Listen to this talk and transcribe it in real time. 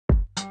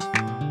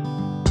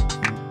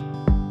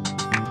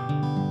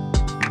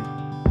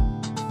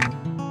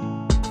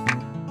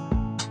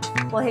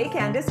Well, hey,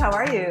 Candace, how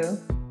are you?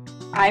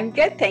 I'm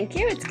good, thank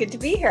you. It's good to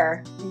be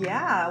here.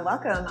 Yeah,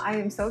 welcome. I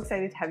am so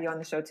excited to have you on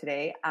the show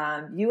today.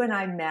 You and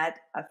I met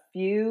a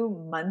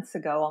few months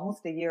ago,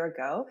 almost a year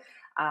ago.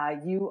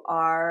 You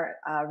are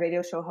a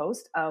radio show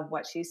host of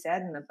What She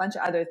Said and a bunch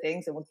of other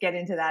things, and we'll get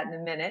into that in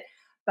a minute.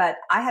 But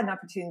I had an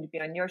opportunity to be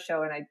on your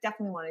show, and I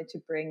definitely wanted to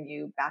bring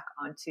you back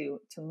onto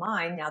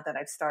mine now that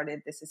I've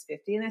started This Is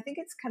 50. And I think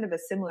it's kind of a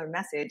similar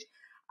message.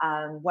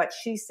 What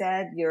She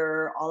Said,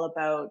 you're all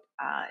about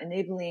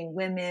enabling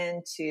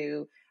women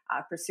to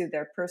pursue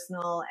their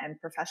personal and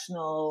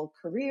professional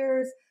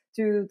careers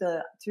through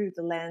the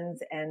lens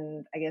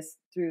and I guess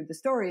through the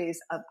stories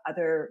of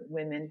other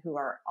women who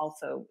are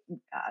also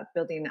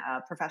building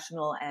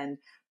professional and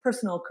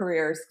personal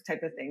careers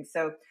type of thing.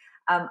 So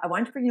I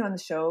wanted to bring you on the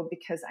show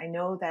because I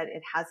know that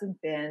it hasn't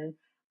been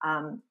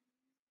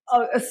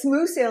a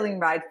smooth sailing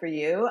ride for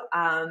you,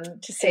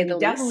 to say the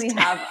least. Definitely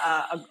have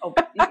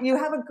you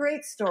have a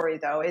great story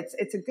though.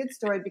 It's a good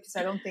story because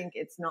I don't think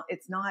it's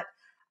not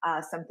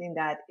something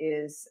that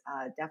is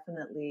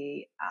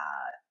definitely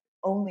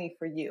only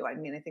for you. I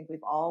mean, I think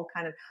we've all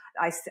kind of,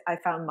 I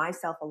found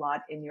myself a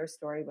lot in your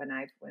story when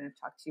I've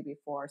talked to you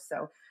before.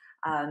 So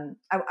I'm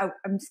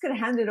just going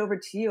to hand it over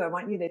to you. I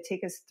want you to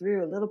take us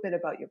through a little bit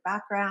about your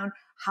background,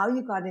 how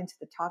you got into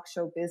the talk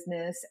show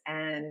business,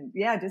 and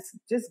yeah,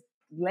 just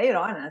lay it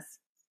on us.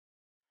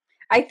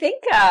 I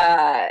think,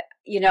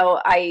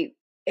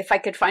 if I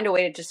could find a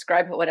way to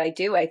describe what I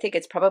do, I think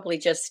it's probably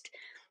just,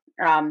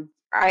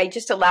 I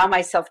just allow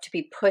myself to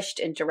be pushed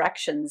in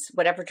directions,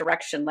 whatever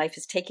direction life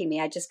is taking me.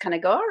 I just kind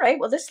of go, all right,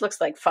 well, this looks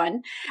like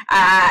fun.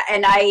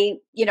 And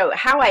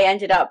how I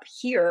ended up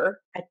here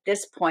at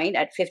this point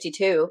at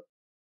 52,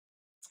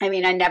 I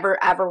mean, I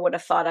never ever would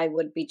have thought I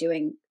would be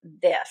doing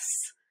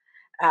this.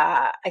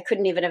 I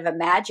couldn't even have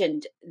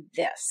imagined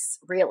this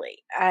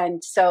really.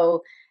 And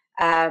so,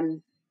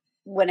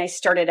 when I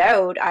started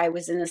out, I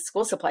was in the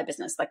school supply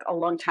business, like a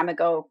long time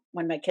ago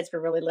when my kids were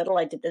really little.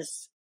 I did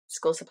this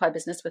school supply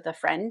business with a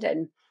friend,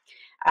 and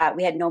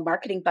we had no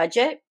marketing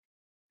budget.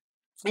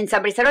 And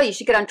somebody said, oh, you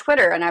should get on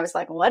Twitter. And I was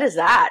like, what is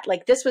that?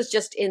 Like, this was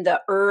just in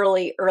the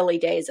early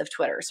days of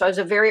Twitter. So I was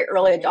a very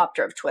early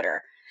adopter of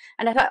Twitter.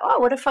 And I thought, oh,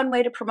 what a fun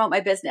way to promote my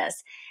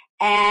business.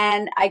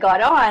 And I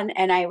got on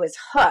and I was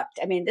hooked.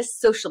 I mean, this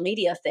social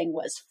media thing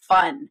was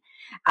fun.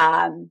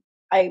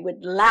 I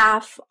would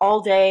laugh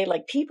all day.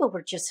 Like, people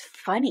were just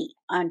funny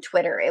on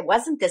Twitter. It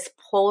wasn't this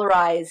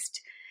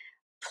polarized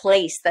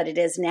place that it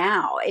is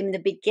now. In the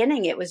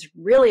beginning, it was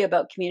really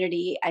about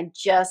community and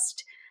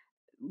just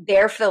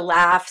there for the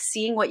laugh,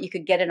 seeing what you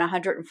could get in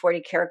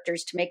 140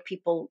 characters to make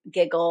people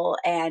giggle.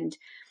 And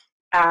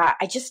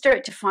I just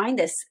started to find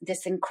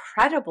this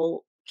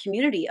incredible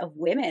community of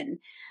women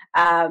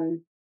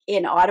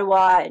in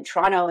Ottawa and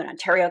Toronto and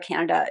Ontario,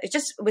 Canada. It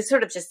was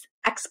sort of just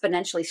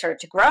exponentially started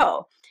to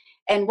grow.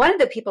 And one of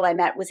the people I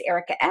met was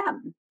Erica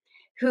M.,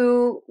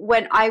 who,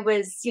 when I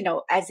was,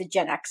 as a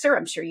Gen Xer,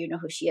 I'm sure you know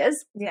who she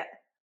is. Yeah.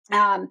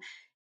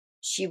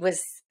 She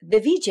was the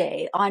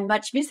VJ on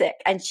Much Music,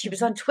 and she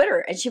was on Twitter,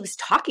 and she was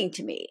talking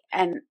to me.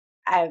 And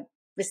I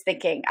was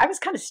thinking, I was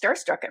kind of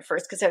starstruck at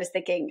first because I was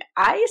thinking,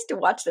 I used to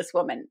watch this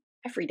woman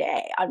every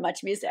day on Much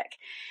Music.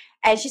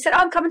 And she said, oh,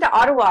 I'm coming to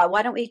Ottawa.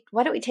 Why don't we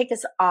take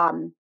this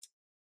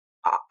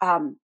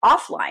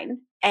offline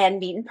and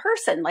meet in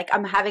person? Like,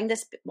 I'm having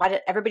this, why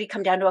don't everybody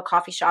come down to a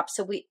coffee shop?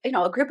 So we,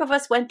 a group of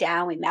us went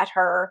down, we met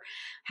her,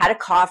 had a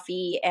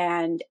coffee,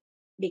 and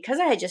because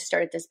I had just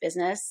started this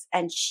business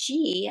and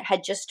she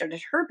had just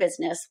started her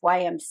business,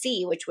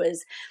 YMC, which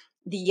was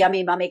the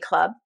Yummy Mummy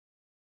Club.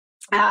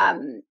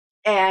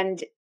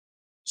 And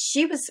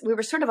we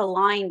were sort of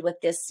aligned with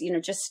this,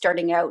 just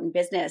starting out in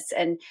business.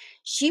 And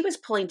she was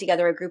pulling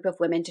together a group of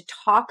women to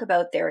talk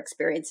about their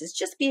experiences,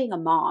 just being a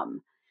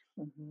mom.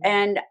 Mm-hmm.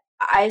 And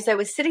as I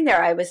was sitting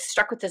there, I was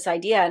struck with this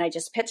idea, and I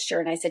just pitched her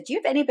and I said, do you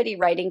have anybody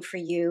writing for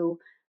you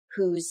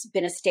who's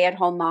been a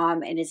stay-at-home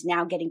mom and is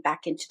now getting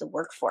back into the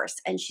workforce?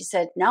 And she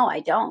said, no,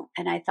 I don't.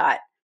 And I thought,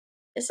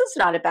 this is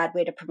not a bad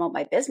way to promote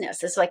my business.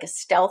 This is like a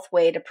stealth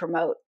way to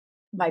promote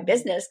my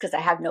business because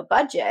I have no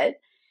budget.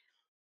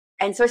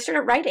 And so I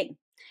started writing.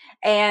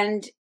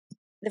 And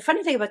the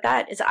funny thing about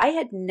that is I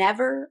had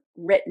never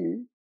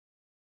written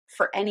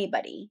for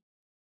anybody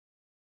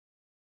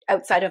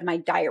outside of my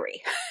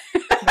diary.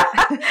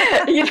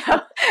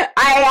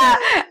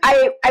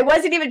 I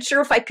wasn't even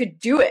sure if I could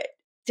do it,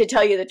 to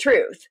tell you the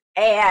truth.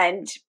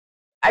 And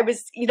I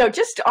was,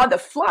 just on the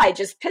fly,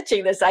 just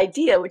pitching this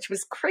idea, which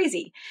was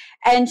crazy.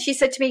 And she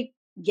said to me,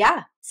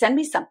 yeah, send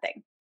me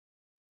something.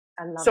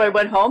 So I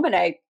went home and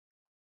I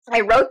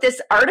wrote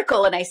this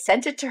article and I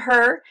sent it to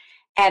her,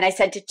 and I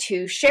sent it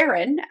to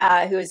Sharon,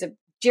 who is a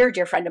dear,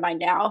 dear friend of mine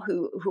now,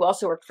 who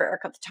also worked for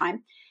Eric at the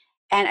time.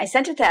 And I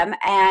sent it to them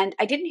and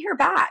I didn't hear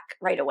back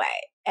right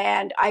away.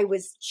 And I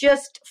was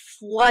just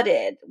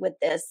flooded with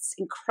this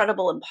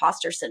incredible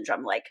imposter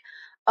syndrome. Like,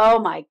 oh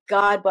my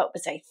God, what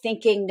was I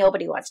thinking?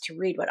 Nobody wants to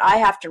read what I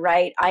have to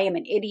write. I am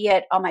an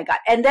idiot. Oh my God.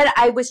 And then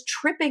I was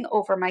tripping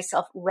over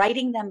myself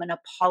writing them an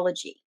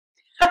apology.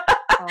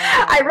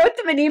 I Oh. wrote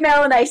them an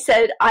email and I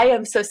said, I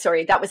am so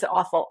sorry. That was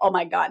awful. Oh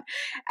my God.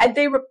 And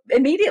they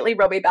immediately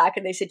wrote me back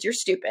and they said, you're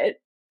stupid.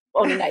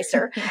 Only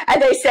nicer.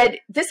 And they said,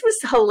 this was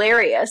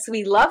hilarious.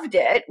 We loved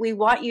it. We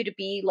want you to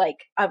be like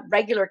a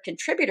regular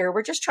contributor.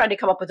 We're just trying to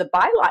come up with a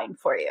byline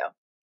for you.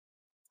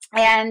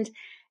 And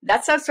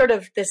that's how sort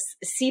of this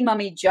Sea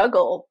Mummy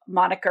Juggle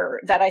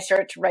moniker that I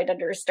started to write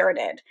under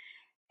started.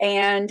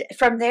 And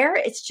from there,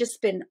 it's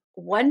just been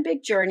one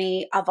big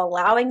journey of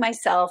allowing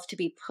myself to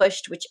be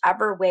pushed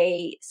whichever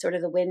way sort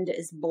of the wind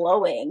is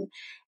blowing.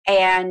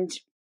 And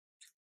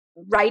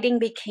writing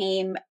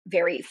became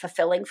very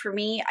fulfilling for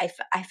me.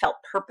 I felt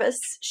purpose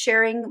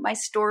sharing my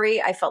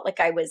story. I felt like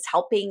I was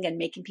helping and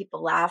making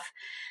people laugh.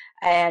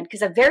 And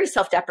because I'm very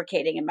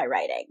self-deprecating in my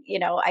writing,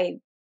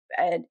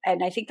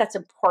 and I think that's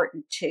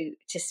important to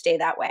stay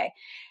that way.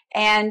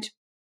 And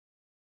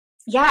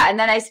yeah, and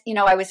then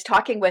I was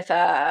talking with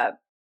a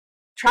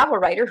travel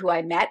writer who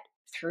I met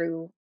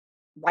through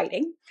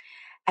writing.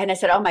 And I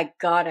said, oh my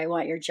God, I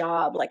want your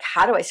job. Like,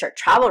 how do I start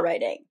travel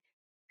writing?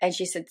 And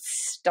she said,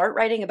 start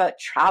writing about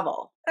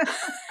travel.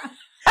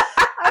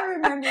 I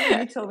remember when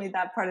you told me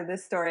that part of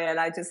this story and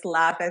I just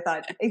laughed. I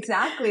thought,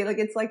 exactly. Like,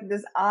 it's like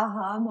this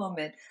aha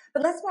moment.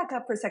 But let's back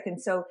up for a second.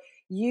 So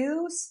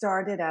you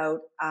started out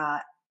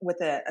with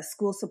a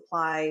school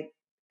supply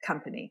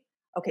company.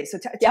 Okay. So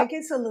Yep. take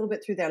us a little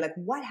bit through there. Like,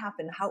 what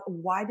happened?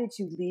 Why did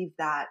you leave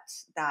that?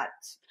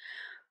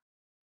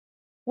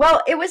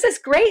 Well, it was this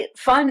great,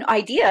 fun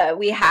idea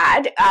we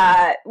had.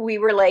 We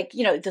were like,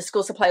 the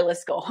school supply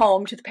lists go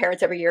home to the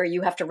parents every year.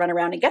 You have to run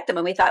around and get them.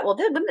 And we thought, well,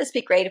 wouldn't this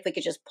be great if we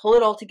could just pull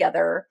it all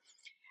together?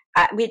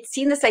 We had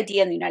seen this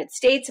idea in the United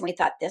States and we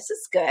thought, this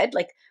is good.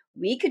 Like,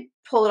 we could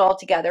pull it all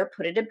together,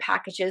 put it in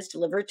packages,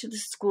 deliver it to the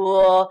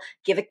school,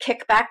 give a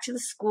kickback to the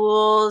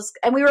schools.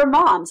 And we were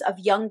moms of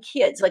young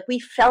kids. Like, we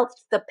felt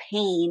the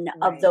pain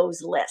of Right.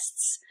 those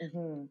lists.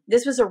 Mm-hmm.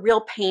 This was a real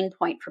pain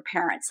point for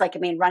parents. Like, I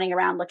mean, running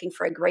around looking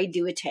for a gray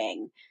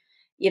duotang,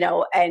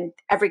 and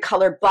every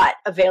color butt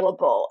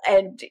available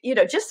and,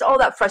 just all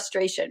that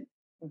frustration.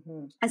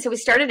 Mm-hmm. And so we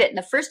started it. In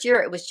the first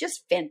year, it was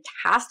just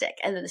fantastic.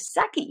 And then the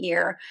second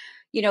year,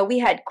 we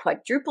had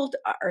tripled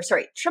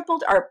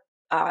our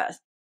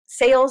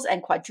sales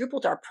and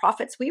quadrupled our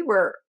profits. We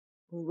were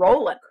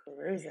rolling.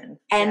 Cruising.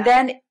 And Yeah.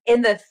 then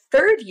in the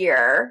third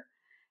year,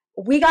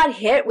 we got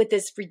hit with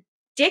this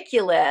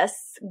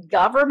ridiculous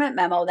government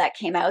memo that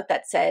came out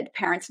that said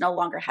parents no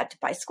longer had to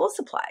buy school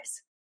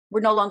supplies.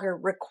 We're no longer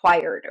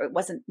required, or it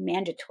wasn't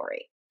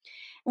mandatory.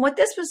 And what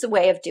this was a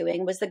way of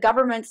doing was the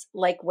government's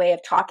way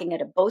of talking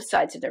out of both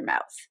sides of their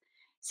mouth,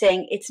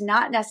 saying it's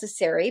not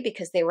necessary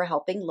because they were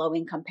helping low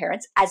income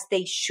parents, as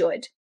they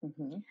should.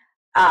 Mm-hmm.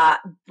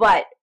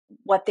 But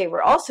what they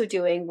were also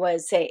doing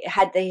was they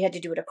had to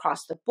do it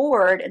across the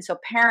board. And so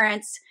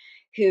parents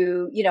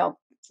who,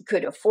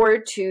 could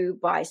afford to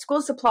buy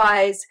school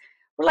supplies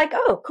were like,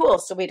 oh, cool.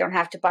 So we don't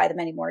have to buy them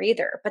anymore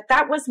either. But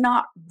that was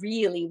not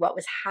really what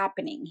was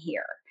happening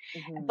here.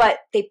 Mm-hmm. But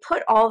they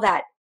put all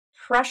that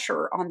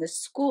pressure on the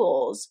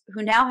schools,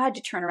 who now had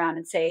to turn around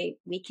and say,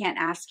 we can't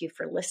ask you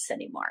for lists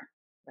anymore.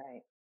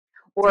 Right.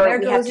 So Or there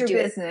we have goes to your do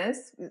it.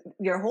 business.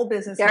 Your whole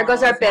business There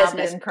goes model our has now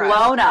business been crushed.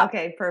 blown up.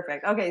 Okay,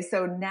 perfect. Okay,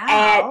 so And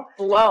now,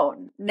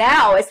 blown.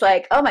 Now it's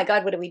like, oh my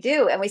God, what do we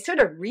do? And we sort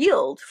of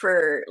reeled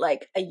for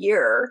like a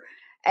year.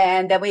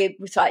 And then we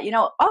thought,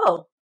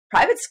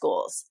 private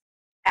schools,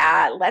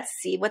 let's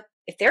see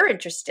if they're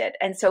interested.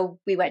 And so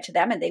we went to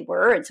them and they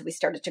were. And so we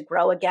started to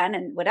grow again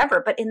and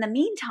whatever. But in the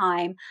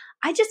meantime,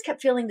 I just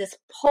kept feeling this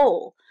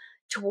pull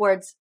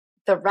towards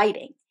the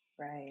writing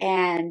right,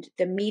 and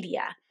the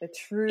media.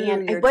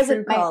 And your it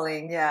wasn't true my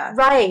calling, yeah.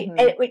 right.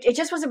 Mm-hmm. It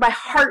just wasn't, my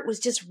heart was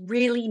just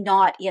really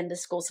not in the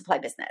school supply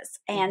business.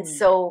 And Mm-hmm.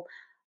 so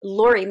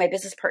Lori, my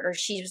business partner,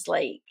 she was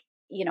like,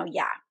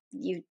 yeah,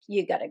 you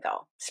got to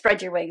go,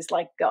 spread your wings,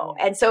 like go.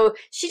 Yeah. And so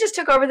she just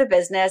took over the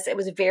business. It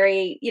was a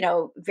very,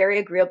 very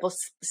agreeable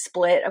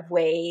split of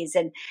ways.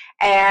 Yeah.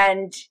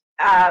 And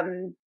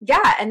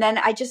then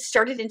I just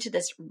started into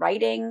this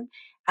writing.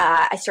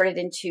 I started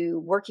into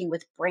working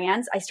with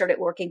brands. I started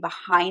working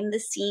behind the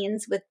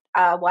scenes with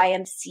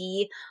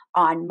YMC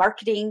on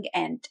marketing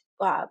and,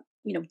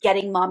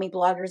 getting mommy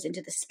bloggers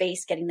into the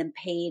space, getting them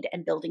paid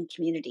and building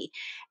community.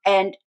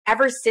 And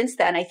ever since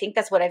then, I think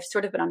that's what I've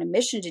sort of been on a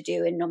mission to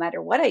do. And no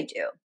matter what I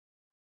do,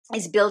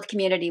 is build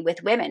community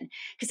with women.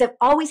 Because I've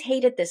always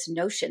hated this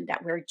notion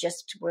that we're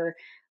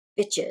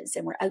bitches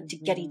and we're out to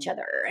get each Mm-hmm.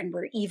 other and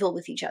we're evil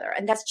with each other.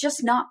 And that's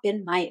just not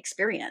been my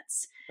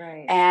experience.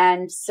 Right.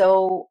 And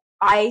so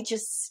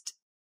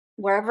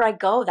wherever I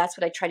go, that's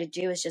what I try to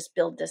do, is just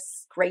build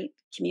this great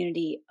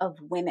community of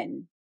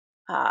women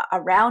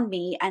around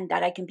me, and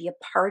that I can be a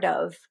part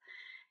of,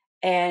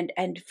 and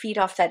feed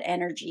off that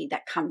energy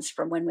that comes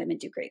from when women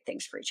do great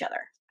things for each other.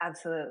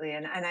 Absolutely.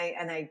 And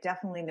I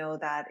definitely know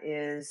that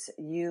is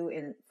you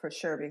in for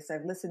sure, because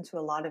I've listened to a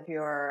lot of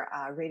your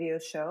radio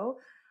show.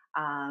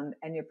 And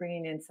you're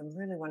bringing in some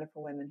really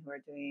wonderful women who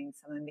are doing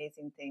some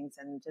amazing things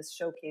and just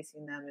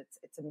showcasing them.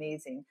 It's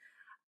amazing.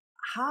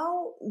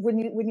 How, when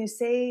you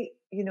say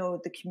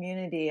the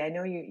community, I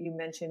know you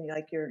mentioned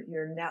like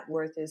your net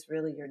worth is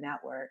really your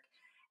network.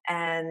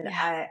 And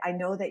Yeah. I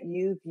know that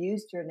you've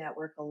used your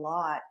network a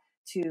lot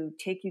to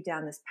take you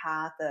down this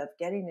path of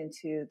getting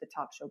into the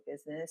talk show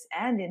business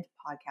and into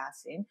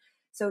podcasting.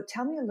 So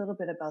tell me a little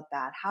bit about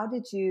that. How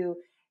did you,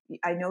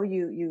 I know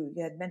you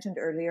had mentioned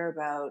earlier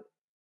about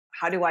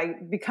how do I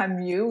become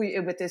you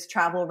with this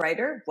travel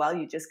writer? Well,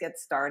 you just get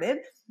started.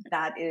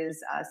 That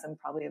is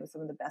probably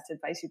some of the best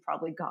advice you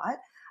probably got.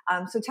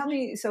 So tell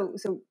me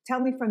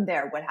from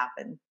there what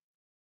happened.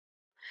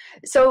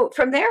 So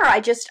from there,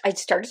 I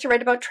started to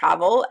write about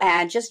travel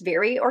and just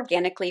very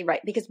organically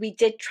write because we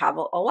did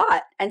travel a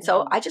lot. And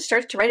so Mm-hmm. I just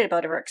started to write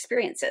about our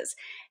experiences.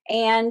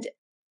 And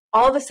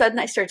all of a sudden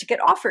I started to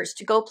get offers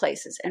to go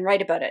places and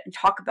write about it and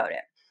talk about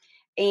it.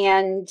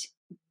 And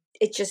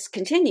it just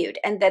continued.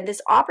 And then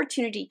this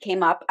opportunity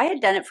came up. I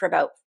had done it for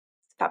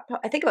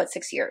I think about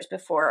 6 years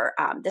before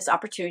this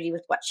opportunity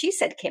with What She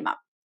Said came up.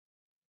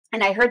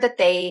 And I heard that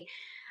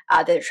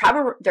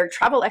their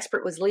travel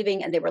expert was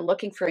leaving and they were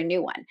looking for a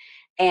new one.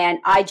 And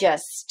I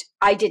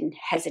didn't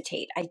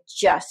hesitate. I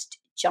just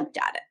jumped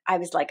at it. I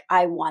was like,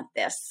 I want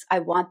this. I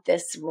want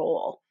this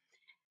role.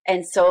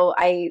 And so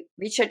I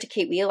reached out to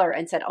Kate Wheeler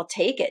and said, I'll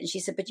take it. And she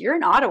said, but you're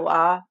in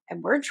Ottawa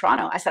and we're in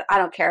Toronto. I said, I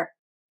don't care.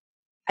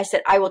 I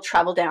said, I will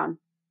travel down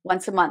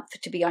once a month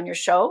to be on your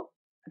show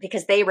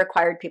because they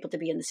required people to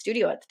be in the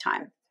studio at the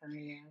time. Oh,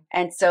 yeah.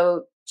 And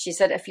so she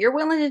said, if you're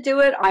willing to do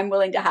it, I'm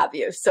willing to have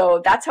you.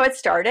 So that's how it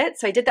started.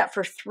 So I did that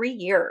for 3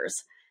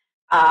 years.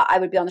 I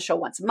would be on the show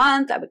once a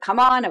month. I would come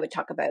on. I would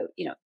talk about,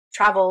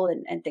 travel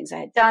and things I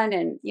had done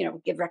and,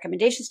 give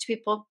recommendations to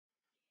people.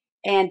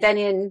 And then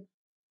in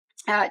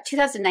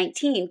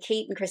 2019,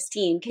 Kate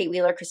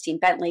Wheeler, Christine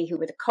Bentley, who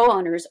were the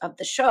co-owners of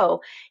the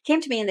show,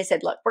 came to me and they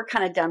said, look, we're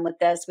kind of done with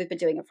this. We've been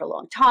doing it for a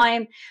long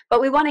time, but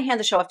we want to hand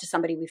the show off to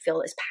somebody we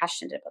feel is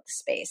passionate about the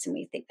space. And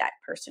we think that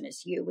person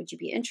is you. Would you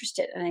be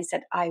interested? And I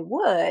said, I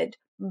would,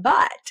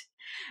 but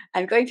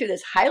I'm going through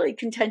this highly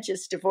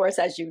contentious divorce,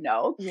 as you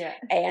know, Yeah.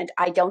 and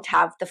I don't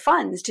have the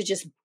funds to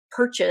just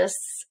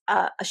purchase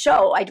a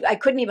show. I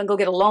couldn't even go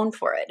get a loan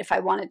for it if I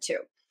wanted to.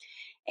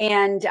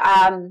 And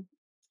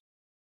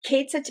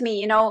Kate said to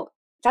me,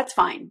 that's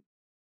fine.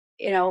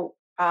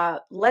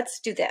 Let's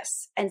do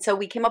this. And so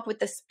we came up with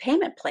this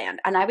payment plan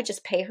and I would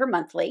just pay her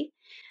monthly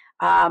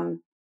for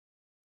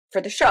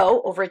the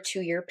show over a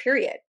 2-year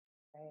period.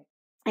 Right.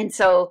 And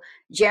so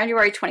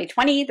January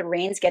 2020, the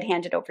reins get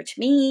handed over to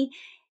me.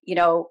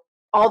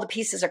 All the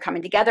pieces are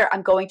coming together.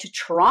 I'm going to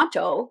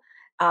Toronto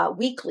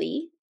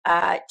weekly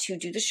to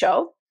do the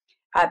show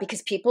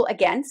because people,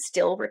 again,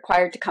 still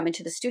required to come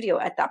into the studio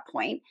at that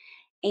point.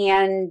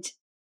 And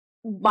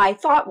my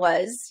thought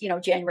was,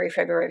 January,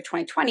 February of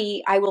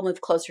 2020, I will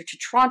move closer to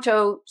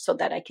Toronto so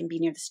that I can be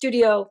near the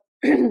studio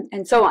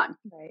and so on,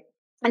 Right.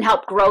 and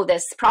help grow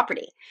this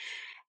property.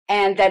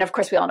 And then, of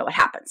course, we all know what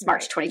happens.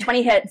 March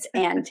 2020 hits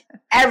and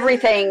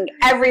everything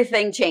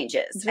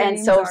changes. Dreams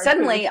and so are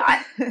suddenly,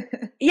 proof.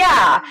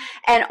 yeah.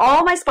 And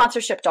all my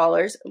sponsorship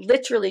dollars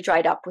literally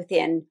dried up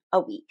within a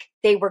week.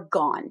 They were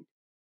gone.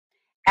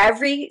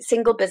 Every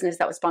single business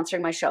that was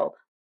sponsoring my show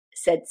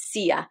said,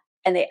 see ya.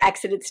 And they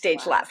exited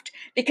stage left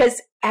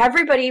because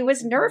everybody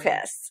was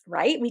nervous,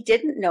 right? We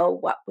didn't know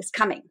what was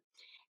coming.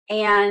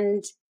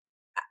 And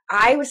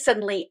I was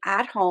suddenly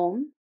at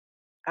home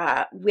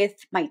with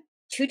my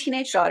 2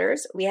 teenage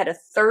daughters. We had a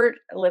third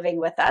living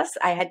with us.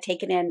 I had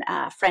taken in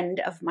a friend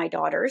of my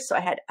daughter's, so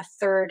I had a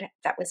third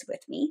that was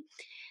with me.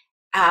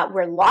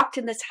 We're locked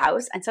in this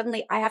house, and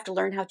suddenly I have to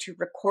learn how to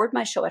record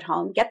my show at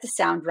home, get the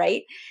sound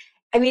right.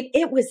 I mean,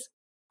 it was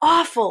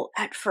awful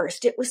at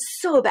first. It was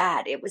so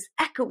bad. It was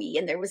echoey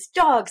and there was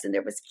dogs and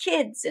there was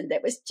kids and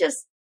there was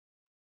just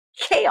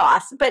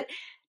chaos. But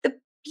the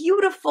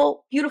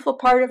beautiful, beautiful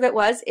part of it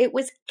was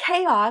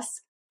chaos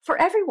for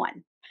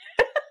everyone.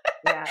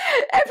 Yeah.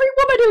 Every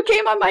woman who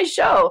came on my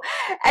show.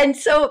 And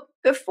so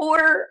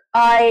before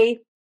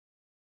we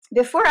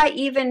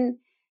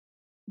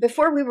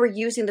were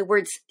using the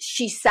words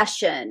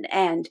she-cession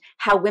and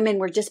how women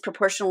were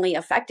disproportionately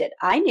affected,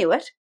 I knew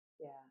it.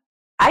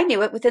 I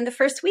knew it within the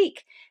first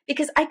week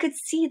because I could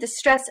see the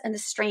stress and the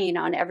strain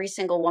on every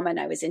single woman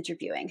I was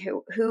interviewing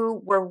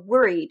who were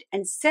worried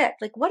and sick.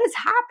 Like, what is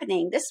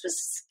happening? This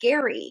was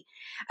scary.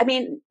 I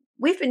mean,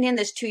 we've been in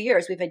this 2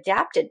 years, we've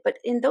adapted, but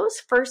in those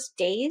first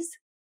days,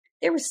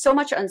 there was so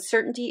much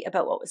uncertainty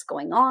about what was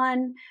going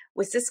on.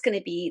 Was this going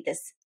to be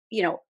this,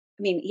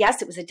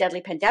 yes, it was a deadly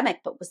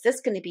pandemic, but was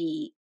this going to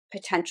be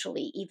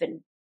potentially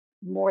even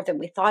more than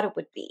we thought it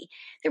would be?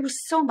 There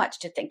was so much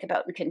to think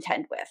about and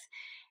contend with.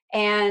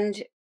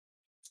 And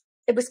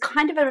it was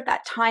kind of at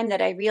that time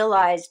that I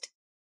realized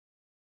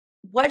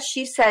What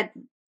She Said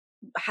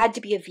had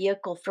to be a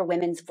vehicle for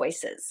women's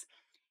voices.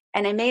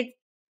 And I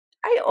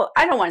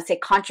don't want to say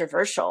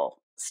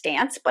controversial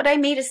stance, but I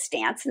made a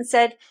stance and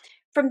said,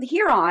 from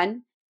here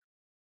on,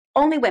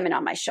 only women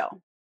on my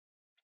show.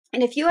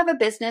 And if you have a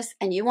business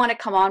and you want to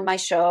come on my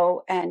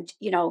show and,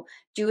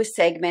 do a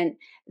segment,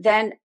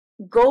 then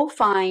go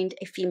find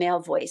a female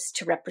voice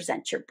to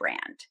represent your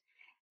brand.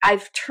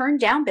 I've turned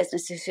down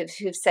businesses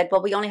who've said,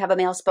 well, we only have a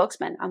male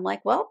spokesman. I'm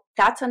like, well,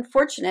 that's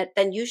unfortunate.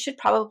 Then you should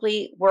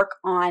probably work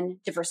on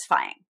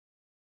diversifying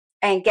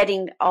and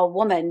getting a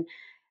woman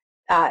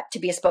to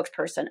be a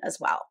spokesperson as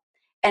well.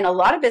 And a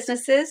lot of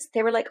businesses,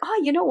 they were like,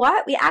 oh, you know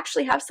what? We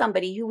actually have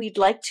somebody who we'd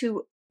like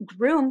to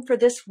groom for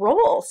this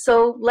role.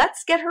 So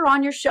let's get her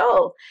on your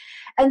show.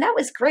 And that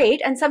was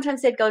great. And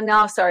sometimes they'd go,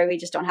 no, sorry, we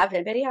just don't have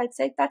anybody. I'd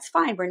say, that's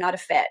fine. We're not a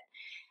fit.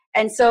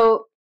 And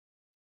so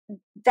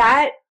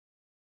that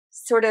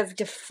sort of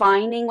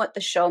defining what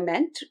the show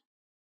meant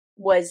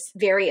was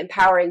very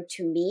empowering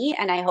to me.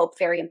 And I hope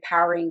very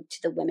empowering to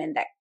the women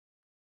that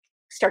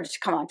started to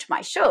come onto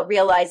my show,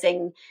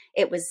 realizing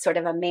it was sort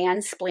of a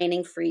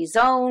mansplaining free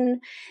zone.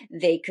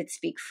 They could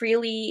speak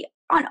freely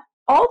on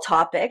all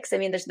topics. I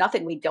mean, there's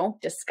nothing we don't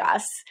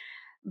discuss.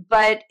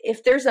 But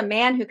if there's a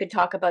man who could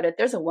talk about it,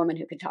 there's a woman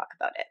who can talk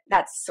about it.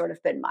 That's sort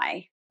of been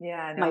my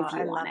I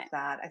view love on it.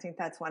 that. I think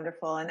that's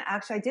wonderful. And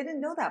actually, I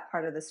didn't know that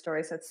part of the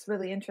story. So it's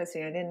really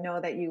interesting. I didn't know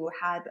that you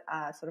had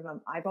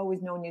I've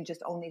always known you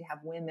just only have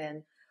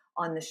women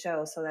on the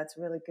show. So that's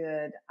really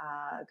good,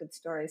 good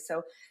story.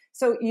 So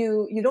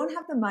you don't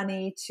have the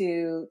money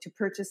to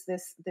purchase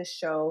this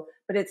show,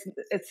 but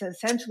it's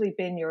essentially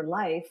been your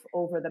life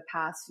over the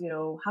past,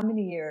 how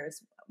many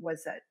years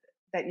was it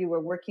that you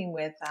were working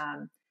with?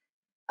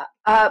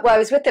 Well, I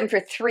was with them for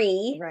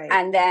 3, Right.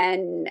 and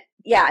then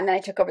I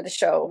took over the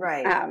show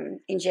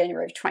in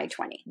January of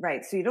 2020.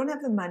 Right. So you don't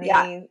have the money.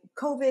 Yeah.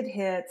 COVID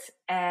hits,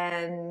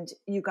 and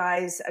you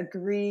guys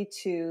agree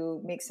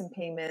to make some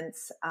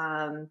payments,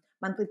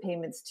 monthly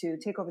payments to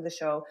take over the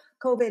show.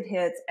 COVID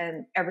hits,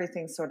 and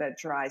everything sort of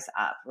dries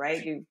up.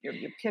 Right. You're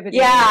pivoting.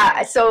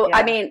 Yeah. So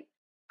I mean,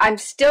 I'm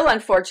still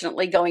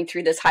unfortunately going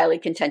through this highly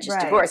contentious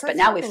divorce, but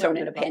now we've thrown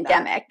in a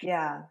pandemic. That.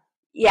 Yeah.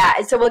 Yeah,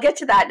 and so we'll get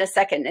to that in a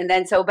second. And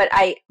then but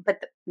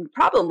the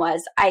problem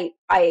was I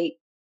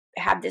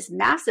have this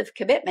massive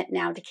commitment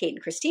now to Kate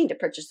and Christine to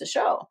purchase the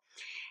show.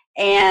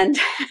 And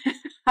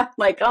I'm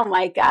like, oh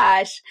my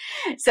gosh.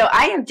 So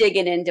I am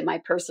digging into my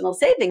personal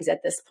savings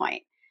at this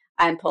point.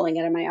 I'm pulling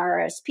out of my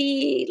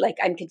RSP, like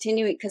I'm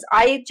continuing because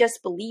I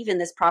just believe in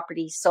this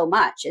property so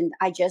much. And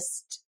I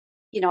just,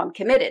 I'm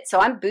committed. So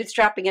I'm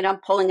bootstrapping it. I'm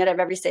pulling out of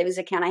every savings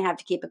account I have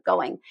to keep it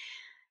going.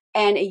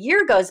 And a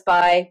year goes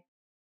by,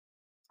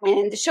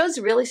 and the show's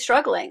really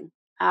struggling,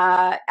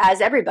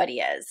 as everybody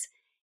is.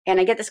 And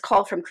I get this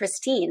call from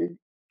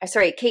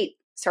Kate,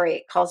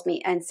 calls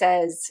me and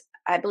says,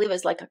 I believe it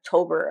was like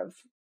October of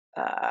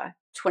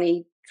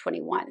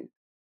 2021.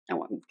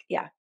 Oh,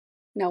 yeah.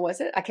 No,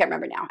 was it? I can't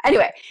remember now.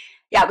 Anyway,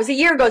 it was a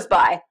year goes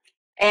by.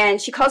 And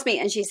she calls me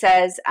and she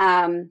says,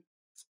 it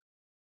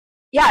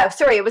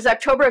was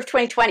October of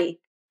 2020.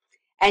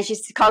 And she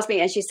calls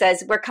me and she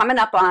says, we're coming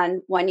up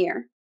on 1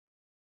 year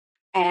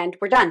and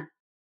we're done.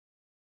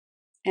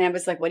 And I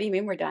was like, what do you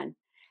mean we're done?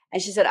 And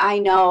she said, I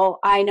know,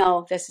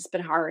 this has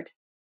been hard.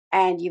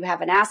 And you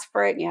haven't asked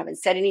for it and you haven't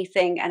said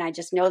anything. And I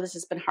just know this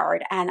has been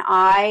hard. And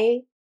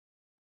I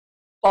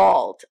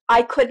bawled.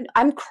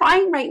 I'm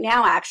crying right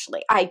now,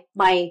 actually. I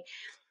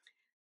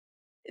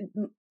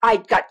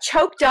got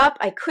choked up.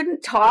 I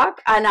couldn't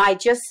talk and I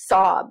just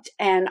sobbed.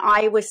 And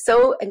I was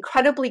so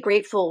incredibly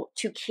grateful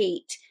to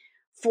Kate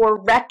for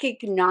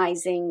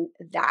recognizing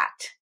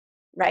that.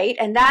 Right.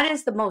 And that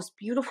is the most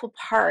beautiful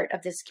part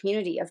of this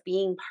community, of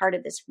being part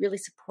of this really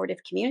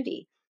supportive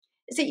community,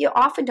 is that you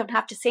often don't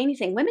have to say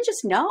anything. Women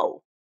just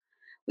know.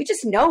 We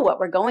just know what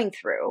we're going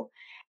through.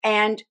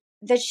 And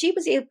that she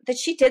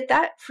did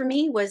that for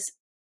me was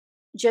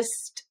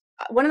just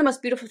one of the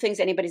most beautiful things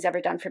anybody's ever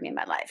done for me in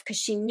my life, because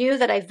she knew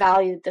that I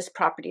valued this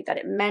property, that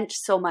it meant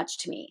so much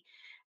to me,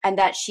 and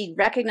that she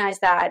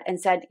recognized that and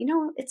said,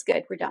 it's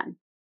good. We're done.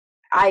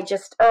 I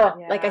just,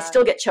 I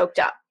still get choked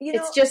up.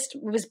 It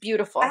was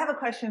beautiful. I have a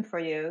question for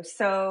you.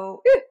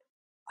 So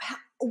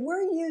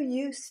were you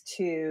used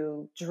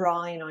to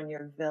drawing on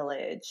your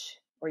village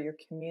or your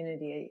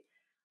community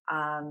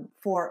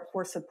for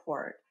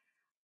support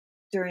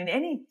during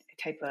any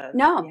type of?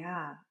 No.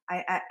 Yeah.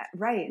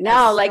 Right.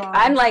 No,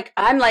 I'm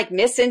like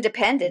Miss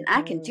Independent. Mm-hmm.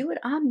 I can do it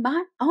on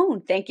my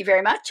own. Thank you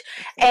very much.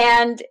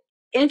 And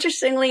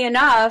interestingly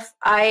enough,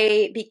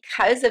 I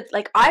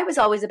was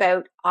always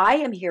about, I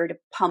am here to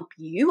pump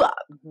you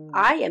up. Mm-hmm.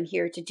 I am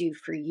here to do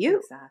for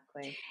you.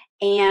 Exactly.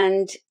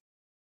 And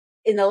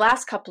in the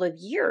last couple of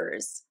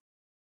years,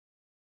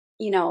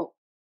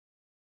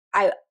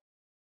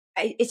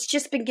 it's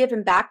just been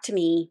given back to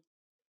me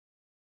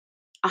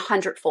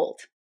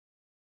 100-fold.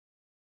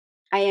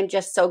 I am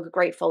just so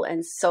grateful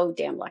and so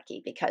damn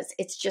lucky, because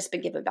it's just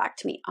been given back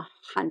to me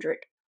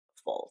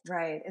 100-fold.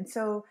 Right. And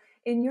so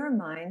in your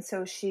mind,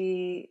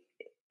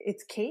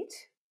 it's Kate?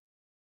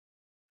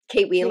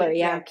 Kate Wheeler,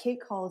 yeah.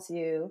 Kate calls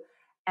you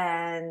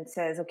and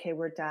says, okay,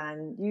 we're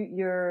done.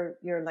 You're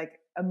like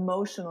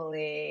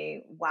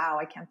emotionally, wow,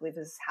 I can't believe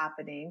this is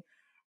happening.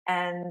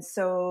 And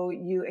so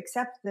you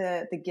accept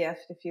the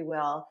gift, if you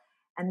will.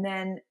 And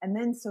then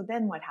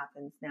what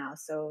happens now?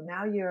 So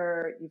now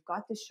you've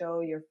got the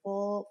show, you're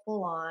full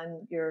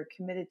on, you're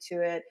committed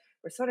to it.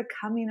 We're sort of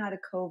coming out of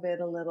COVID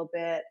a little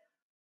bit.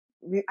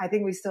 I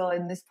think we still,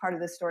 in this part of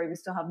the story, we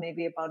still have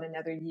maybe about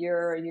another year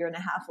or a year and a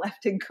half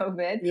left in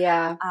COVID.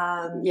 Yeah.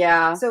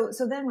 Yeah. So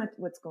then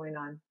what's going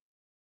on?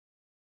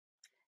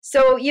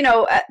 So,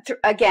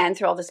 again,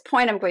 through all this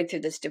point, I'm going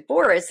through this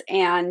divorce,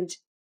 and,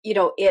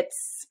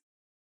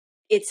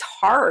 it's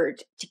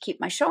hard to keep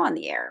my show on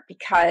the air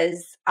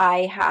because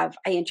I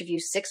interview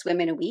 6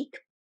 women a week.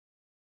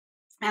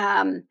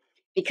 Um,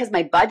 because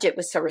my budget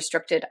was so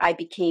restricted, I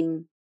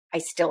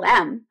still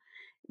am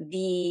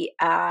the,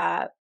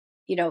 I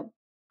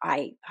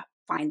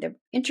find the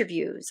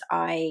interviews,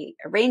 I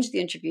arrange the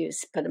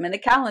interviews, put them in the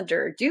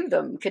calendar, do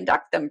them,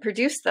 conduct them,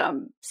 produce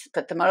them,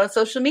 put them out on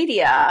social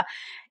media.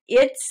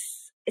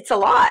 It's a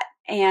lot.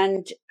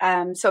 And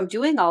so I'm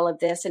doing all of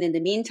this. And in the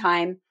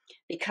meantime,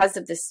 because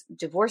of this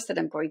divorce that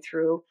I'm going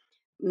through,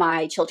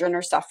 my children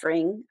are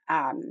suffering.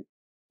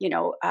 You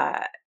know,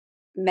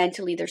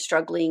 mentally they're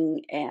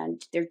struggling,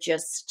 and they're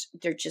just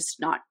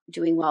not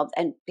doing well.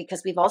 And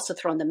because we've also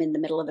thrown them in the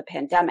middle of a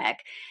pandemic,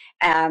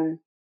 um,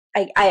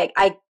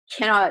 I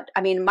cannot.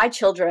 I mean, my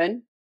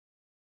children,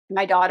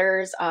 my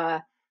daughters,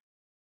 I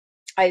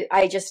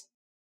just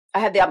I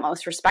have the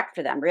utmost respect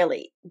for them.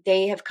 Really,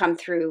 they have come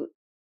through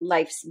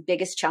life's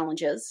biggest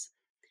challenges.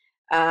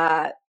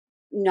 Uh,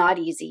 Not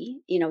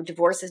easy.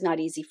 Divorce is not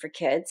easy for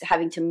kids.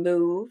 Having to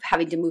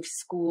move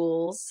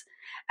schools,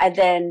 and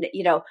then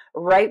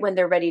right when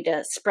they're ready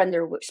to spread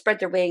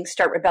their wings,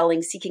 start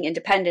rebelling, seeking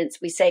independence,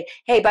 we say,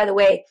 "Hey, by the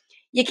way,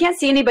 you can't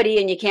see anybody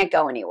and you can't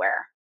go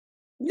anywhere."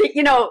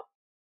 You know,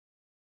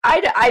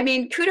 I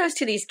mean, kudos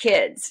to these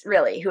kids,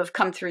 really, who have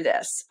come through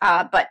this.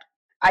 But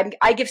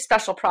I give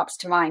special props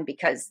to mine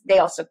because they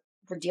also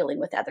were dealing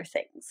with other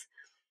things.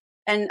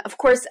 And of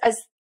course,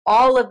 as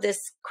all of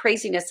this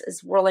craziness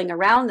is whirling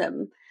around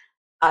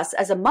us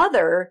as a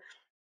mother,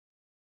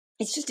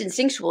 it's just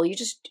instinctual.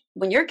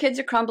 When your kids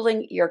are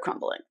crumbling, you're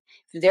crumbling.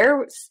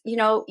 Can't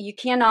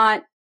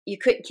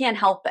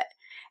help it.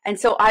 And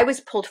so I was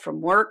pulled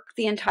from work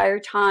the entire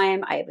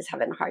time. I was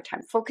having a hard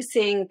time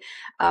focusing.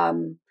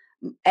 Um,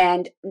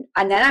 and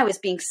then I was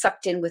being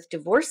sucked in with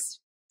divorce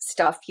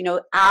stuff,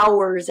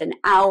 hours and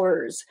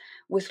hours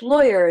with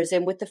lawyers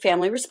and with the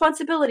family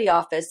responsibility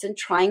office, and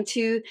trying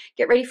to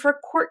get ready for a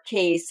court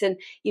case, and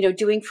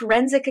doing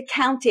forensic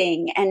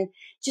accounting and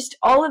just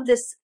all of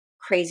this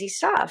crazy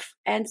stuff.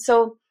 And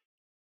so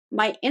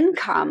my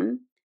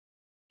income,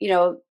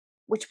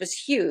 which was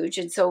huge,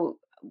 and so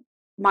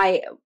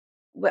my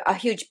a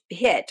huge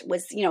hit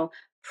was,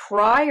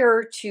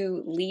 prior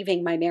to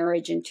leaving my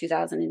marriage in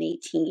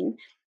 2018,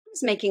 I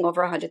was making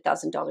over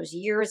 $100,000 a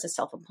year as a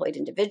self-employed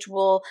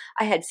individual.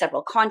 I had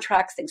several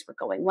contracts, things were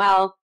going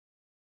well.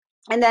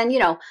 And then,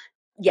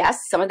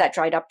 yes, some of that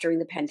dried up during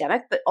the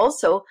pandemic, but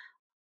also,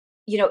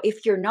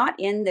 if you're not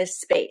in this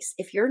space,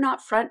 if you're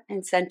not front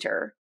and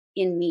center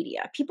in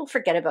media, people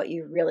forget about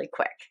you really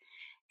quick.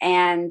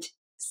 And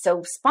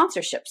so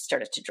sponsorships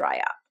started to dry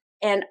up.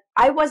 And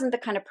I wasn't the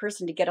kind of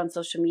person to get on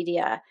social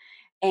media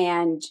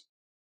and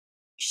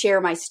share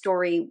my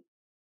story.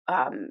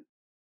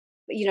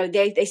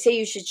 They say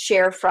you should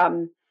share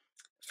from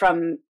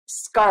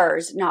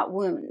scars, not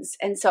wounds.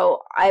 And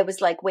so I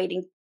was like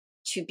waiting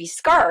to be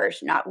scarred,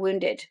 not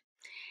wounded.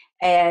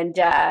 And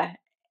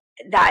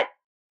that,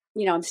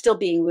 I'm still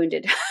being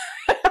wounded,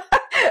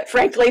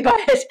 frankly, but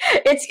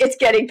it's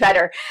getting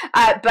better.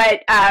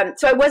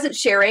 So I wasn't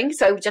sharing,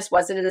 so I just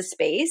wasn't in the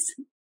space.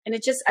 And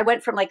I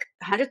went from like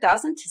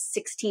 100,000 to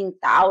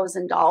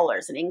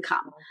 $16,000 in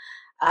income.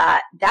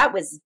 That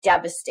was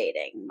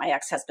devastating. My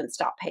ex-husband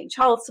stopped paying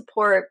child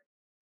support.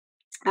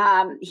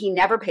 He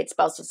never paid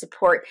spousal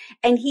support,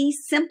 and he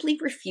simply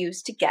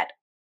refused to get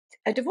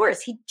a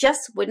divorce. He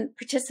just wouldn't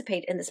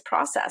participate in this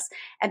process.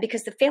 And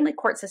because the family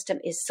court system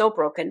is so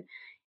broken,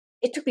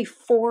 it took me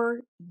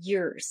 4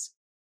 years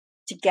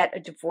to get a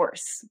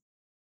divorce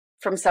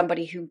from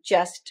somebody who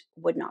just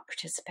would not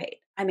participate.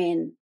 I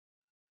mean,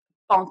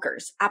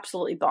 bonkers,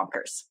 absolutely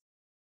bonkers.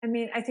 I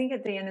mean, I think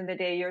at the end of the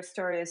day, your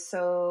story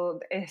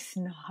it's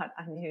not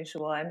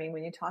unusual. I mean,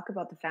 when you talk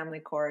about the family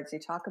courts, you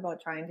talk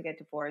about trying to get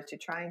divorced, you're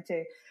trying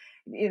to,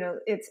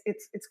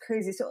 it's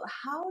crazy.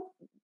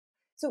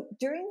 So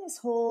during this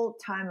whole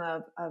time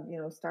of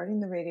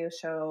starting the radio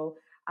show,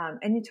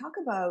 and you talk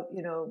about,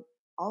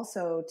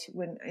 also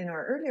when in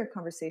our earlier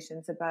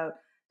conversations about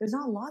there's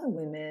not a lot of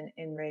women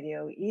in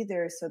radio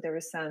either. So there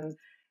was some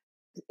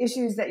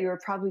issues that you were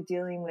probably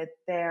dealing with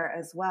there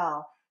as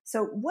well.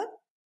 So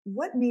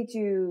what made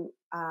you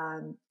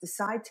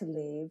decide to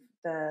leave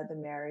the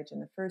marriage in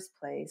the first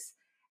place?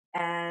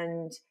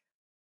 And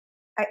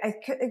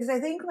because I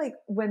think like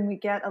when we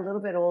get a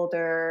little bit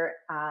older,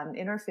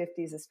 in our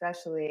 50s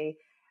especially,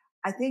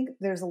 I think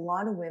there's a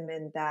lot of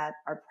women that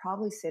are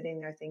probably sitting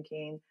there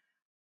thinking,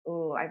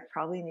 oh, I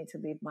probably need to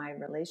leave my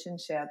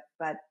relationship,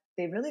 but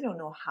they really don't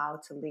know how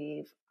to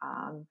leave.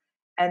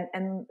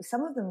 And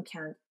some of them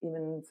can't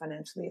even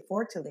financially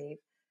afford to leave.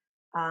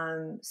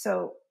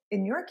 So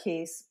in your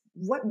case,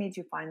 what made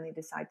you finally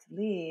decide to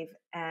leave?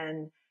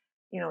 And,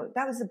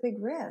 that was a big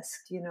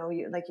risk.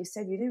 Like you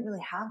said, you didn't really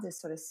have this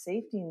sort of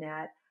safety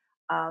net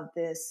of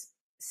this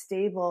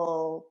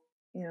stable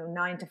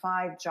 9 to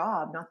 5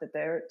 job. Not that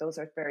those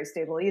are very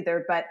stable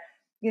either, but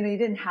you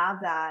didn't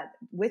have that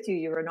with you.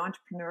 You're an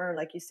entrepreneur,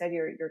 like you said.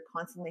 You're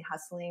constantly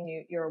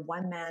hustling. You're a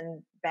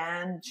one-man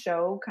band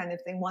show kind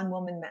of thing,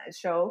 one-woman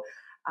show.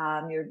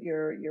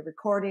 You're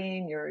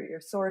recording, you're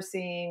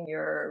sourcing,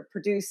 you're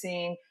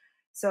producing.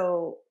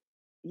 So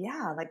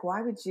yeah, like,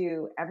 why would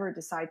you ever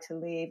decide to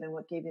leave, and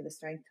what gave you the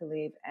strength to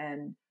leave?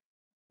 And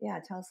yeah,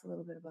 tell us a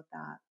little bit about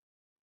that.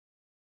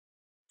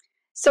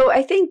 So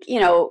I think,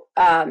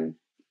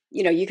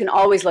 you can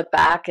always look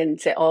back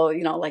and say, oh,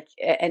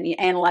 and you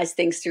analyze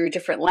things through a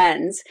different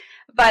lens.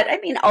 But I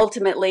mean,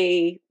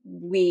 ultimately,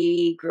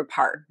 we grew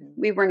apart. Mm-hmm.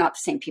 We were not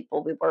the same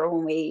people we were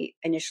when we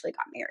initially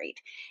got married.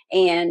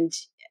 And,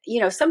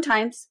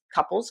 sometimes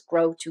couples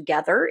grow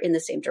together in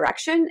the same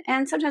direction,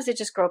 and sometimes they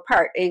just grow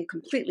apart in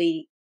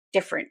completely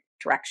different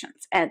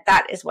directions. And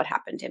that is what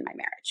happened in my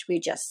marriage.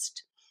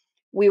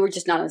 We were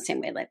just not on the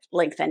same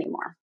wavelength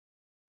anymore.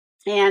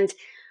 And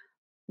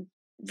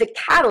the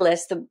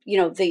catalyst,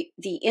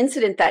 the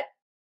incident that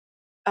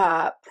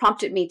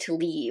prompted me to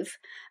leave,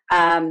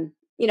 I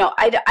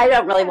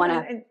don't really want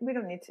to. We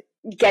don't need to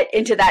get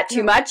into that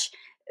too much,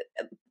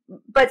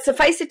 but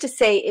suffice it to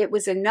say, it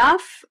was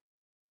enough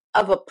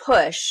of a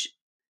push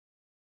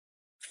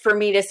for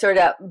me to sort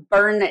of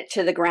burn it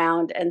to the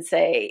ground and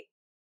say,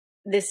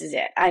 "This is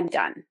it. I'm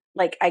done.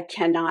 Like, I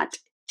cannot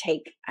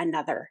take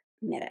another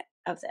minute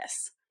of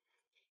this,"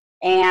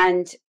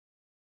 and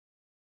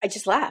I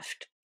just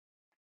left.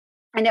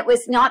 And it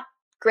was not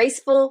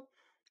graceful.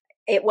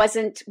 It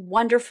wasn't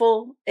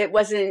wonderful. It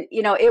wasn't,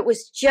 it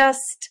was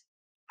just,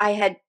 I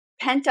had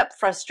pent up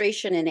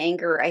frustration and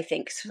anger, I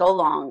think, so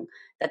long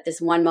that this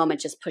one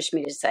moment just pushed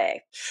me to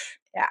say,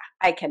 yeah,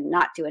 I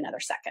cannot do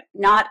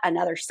not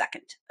another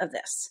second of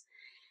this.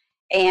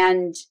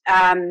 And,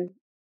 and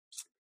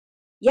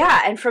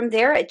from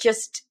there, it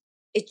just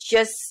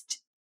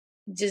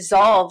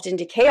dissolved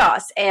into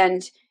chaos.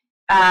 And,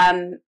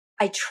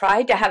 I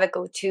tried to have it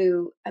go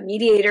to a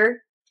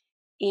mediator,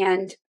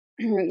 and,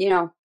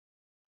 to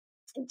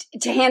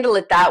handle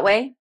it that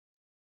way.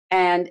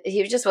 And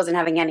he just wasn't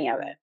having any of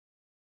it.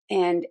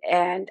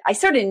 And I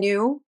sort of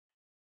knew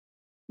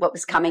what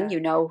was coming.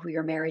 Yeah. Who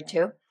you're married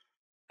to.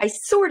 I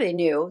sort of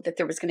knew that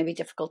there was going to be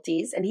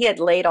difficulties. And he had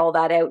laid all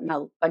that out in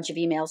a bunch of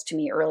emails to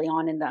me early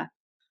on in the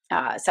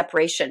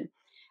separation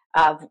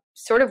of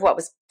sort of what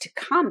was to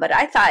come. But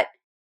I thought,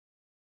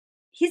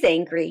 he's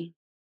angry,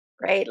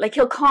 right? Like,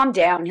 he'll calm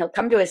down. He'll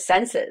come to his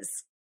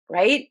senses,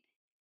 right?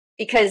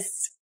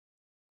 Because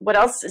what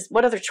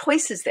other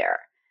choice is there?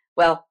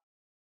 Well,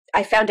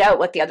 I found out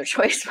what the other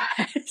choice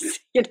was,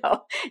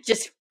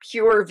 just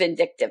pure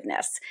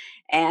vindictiveness,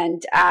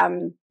 and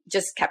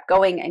just kept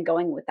going and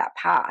going with that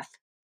path.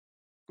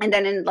 And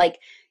then in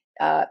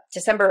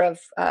December of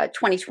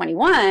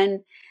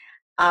 2021,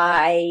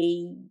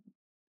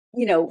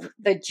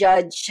 the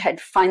judge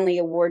had finally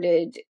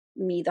awarded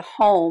me the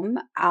home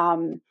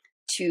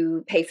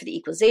to pay for the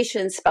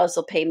equalization,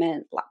 spousal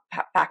payment,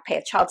 back pay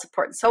of child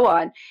support, and so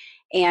on.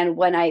 And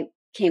when I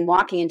came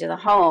walking into the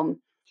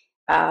home,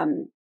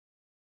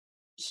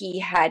 he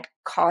had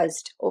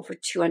caused over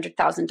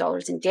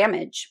 $200,000 in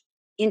damage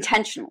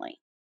intentionally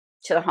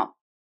to the home.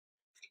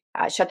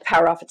 Shut the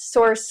power off at the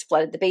source,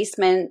 flooded the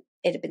basement.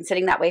 It had been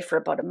sitting that way for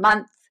about a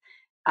month.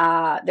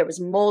 There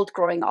was mold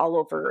growing all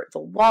over the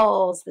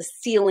walls, the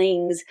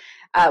ceilings.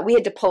 We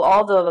had to pull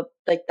all the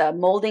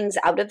moldings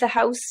out of the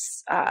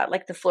house,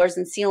 like the floors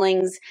and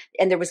ceilings,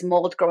 and there was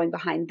mold growing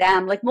behind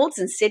them. Like, mold's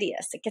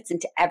insidious. It gets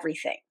into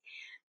everything.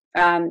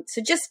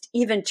 So just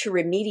even to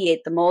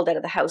remediate the mold out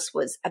of the house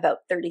was about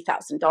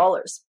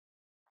 $30,000.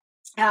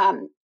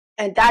 And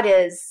that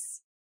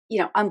is,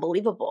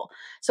 unbelievable.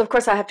 So of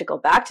course I have to go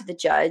back to the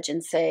judge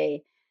and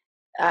say,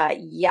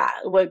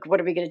 what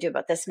are we going to do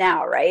about this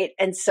now? Right.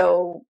 And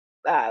so,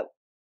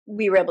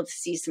 we were able to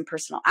seize some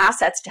personal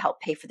assets to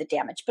help pay for the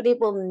damage, but it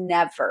will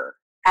never,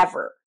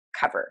 ever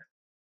cover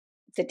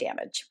the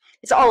damage.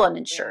 It's all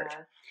uninsured.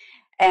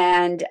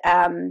 Yeah.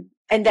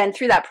 And then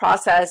through that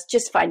process,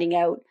 just finding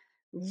out,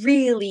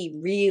 really,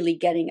 really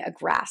getting a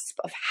grasp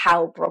of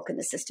how broken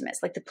the system is.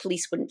 Like, the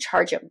police wouldn't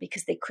charge him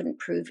because they couldn't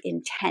prove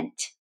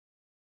intent.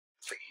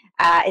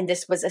 And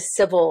this was a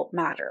civil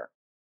matter.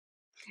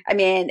 I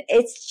mean,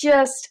 it's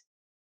just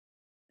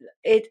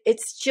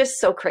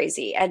so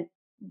crazy. And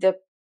the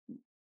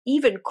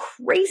even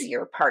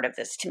crazier part of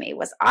this to me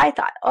was, I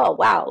thought, oh,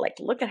 wow, like,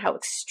 look at how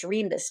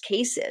extreme this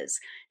case is.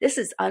 This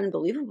is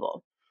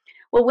unbelievable.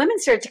 Well, women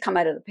started to come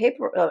out of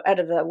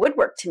the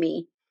woodwork to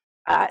me,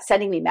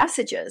 sending me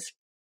messages.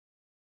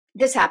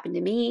 This happened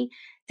to me.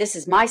 This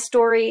is my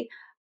story.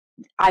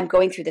 I'm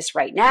going through this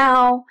right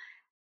now.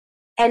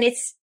 And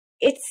it's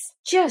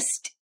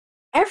just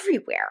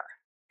everywhere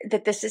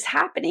that this is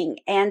happening.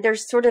 And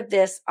there's sort of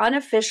this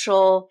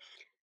unofficial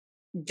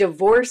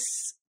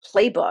divorce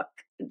playbook,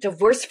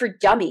 divorce for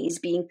dummies,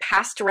 being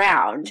passed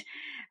around,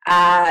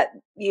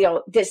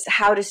 this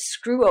how to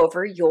screw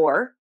over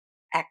your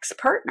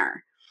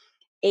ex-partner.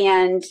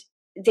 And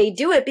they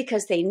do it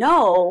because they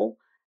know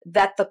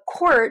that the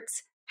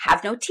courts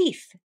have no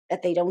teeth.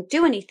 that they don't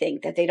do anything,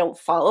 that they don't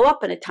follow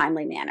up in a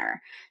timely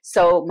manner.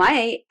 So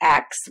my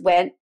ex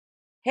went,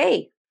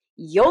 hey,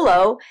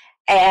 YOLO.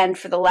 And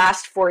for the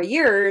last 4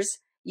 years,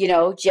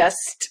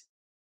 just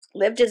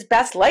lived his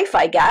best life,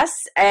 I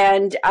guess.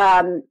 And,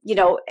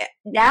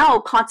 now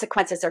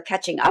consequences are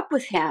catching up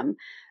with him.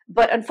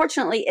 But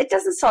unfortunately, it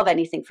doesn't solve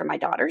anything for my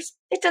daughters.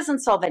 It doesn't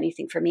solve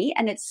anything for me.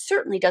 And it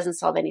certainly doesn't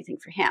solve anything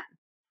for him.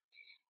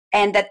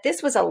 And that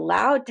this was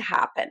allowed to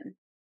happen,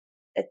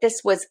 that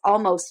this was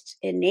almost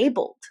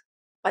enabled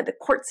by the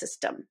court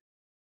system.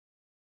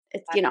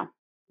 It's, so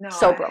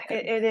No, broken.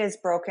 it is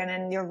broken,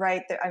 and you're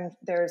right.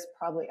 There's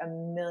probably a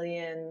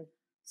million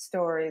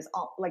stories,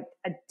 all, like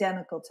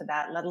identical to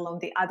that, let alone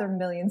the other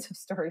millions of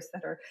stories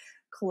that are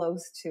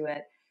close to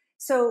it.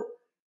 So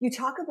you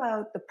talk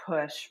about the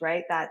push,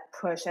 right? That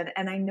push,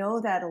 and I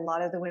know that a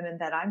lot of the women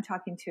that I'm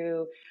talking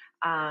to,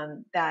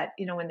 that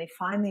when they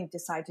finally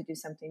decide to do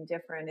something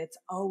different, it's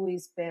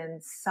always been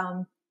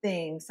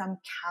something, some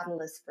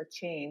catalyst for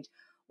change.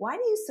 Why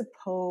do you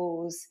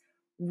suppose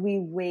we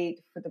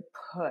wait for the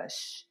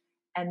push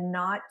and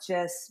not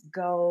just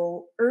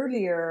go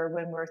earlier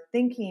when we're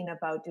thinking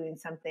about doing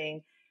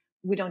something?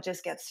 We don't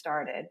just get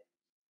started.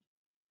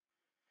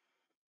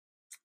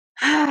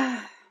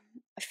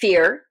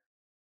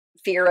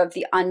 Fear of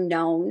the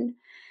unknown,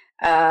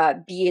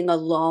 being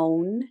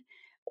alone,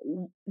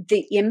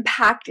 the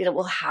impact it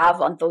will have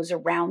on those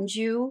around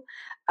you.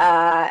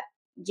 Uh,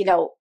 you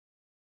know,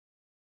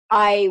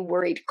 I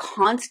worried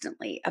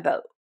constantly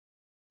about,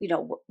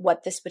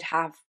 what this would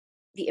have,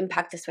 the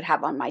impact this would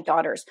have on my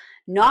daughters,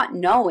 not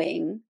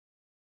knowing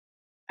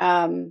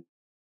um,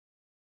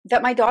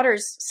 that my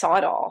daughters saw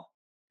it all.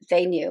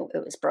 They knew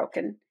it was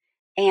broken.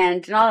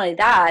 And not only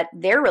that,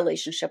 their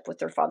relationship with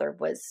their father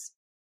was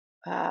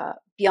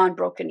beyond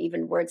broken,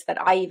 even words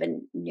that I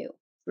even knew.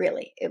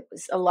 Really, it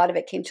was a lot of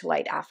it came to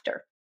light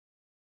after,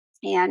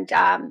 and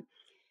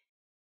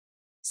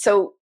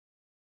so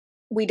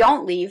we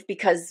don't leave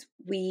because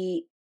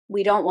we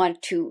don't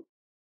want to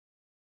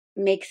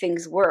make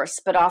things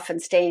worse, but often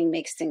staying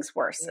makes things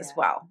worse as Yeah.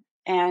 well.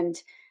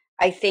 And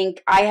I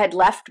think I had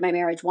left my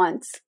marriage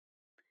once,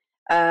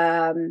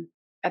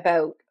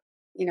 about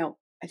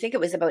I think it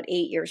was about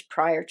 8 years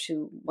prior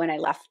to when I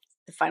left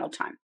the final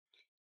time.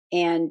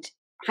 And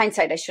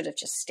hindsight, I should have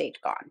just stayed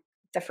gone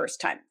the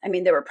first time. I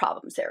mean, there were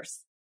problems there,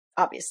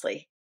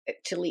 obviously,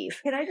 to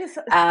leave. Can I just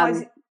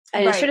pause?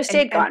 And I should Right. have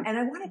stayed gone. And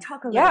I want to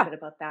talk a little Yeah. bit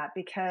about that,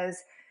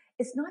 because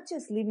it's not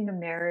just leaving a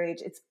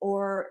marriage. It's,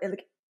 or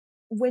like,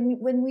 when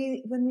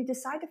we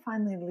decide to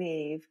finally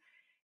leave,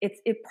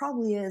 it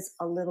probably is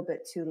a little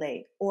bit too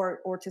late,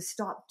 or to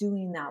stop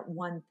doing that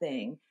one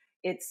thing.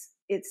 It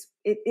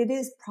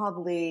is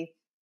probably,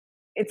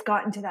 it's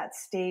gotten to that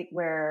state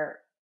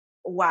where,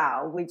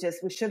 wow, we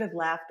should have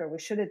left, or we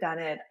should have done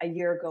it a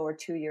year ago or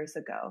 2 years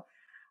ago.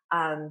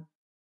 Um,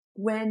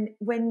 when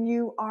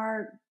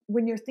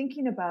you're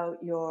thinking about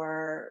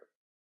your,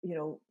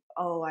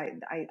 oh,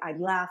 I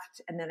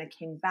left and then I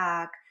came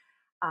back.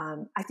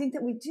 I think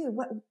that we do.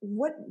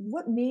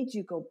 What made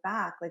you go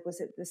back? Like,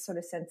 was it this sort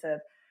of sense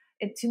of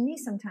it? To me,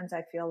 sometimes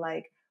I feel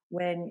like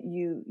when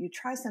you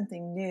try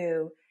something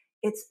new,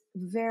 it's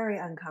very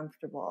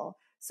uncomfortable.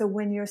 So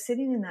when you're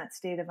sitting in that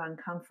state of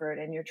uncomfort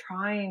and you're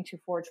trying to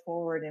forge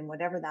forward in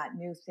whatever that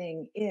new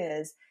thing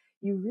is,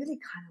 you really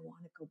kind of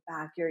want to go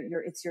back.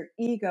 It's your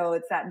ego.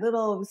 It's that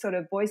little sort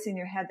of voice in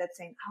your head that's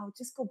saying, "Oh,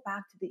 just go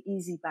back to the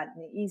easy button,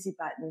 the easy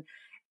button."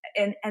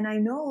 And I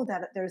know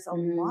that there's a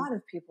Mm-hmm. lot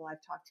of people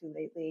I've talked to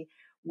lately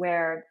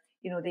where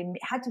they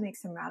had to make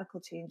some radical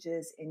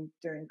changes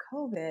during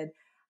COVID,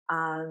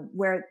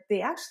 where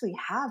they actually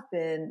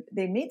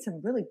they made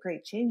some really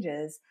great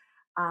changes,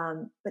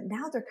 but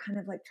now they're kind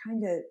of like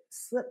trying to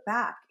slip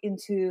back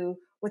into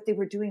what they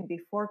were doing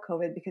before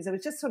COVID, because it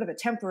was just sort of a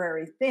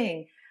temporary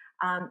thing.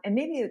 And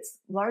maybe it's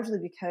largely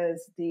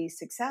because the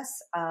success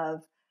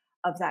of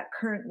that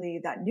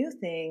new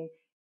thing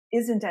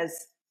isn't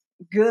as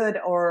good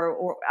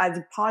or as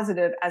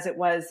positive as it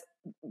was,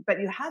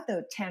 but you had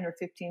the 10 or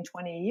 15,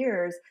 20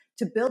 years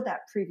to build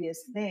that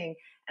previous thing.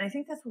 And I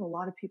think that's what a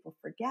lot of people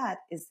forget,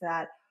 is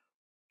that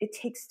it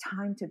takes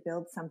time to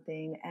build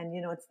something. And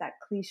it's that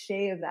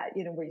cliche of that,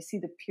 where you see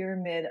the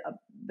pyramid of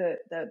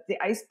the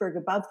iceberg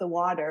above the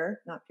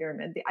water, not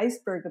pyramid, the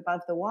iceberg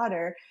above the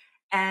water,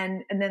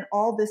 and then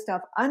all this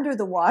stuff under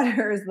the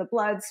water is the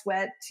blood,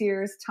 sweat,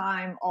 tears,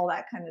 time, all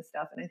that kind of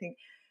stuff. And I think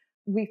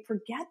we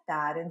forget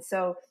that. And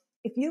so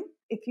if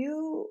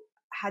you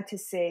had to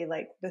say,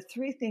 like, the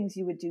three things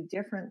you would do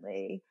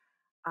differently,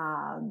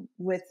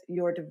 with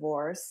your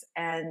divorce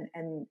and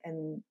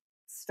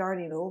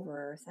starting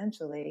over,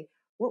 essentially,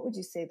 what would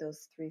you say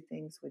those three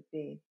things would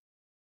be?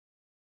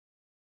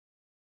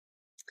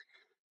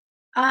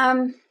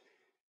 Um,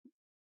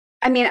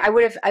 I mean, I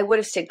would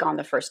have stayed gone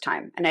the first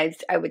time, and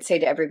I would say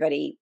to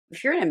everybody,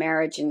 if you're in a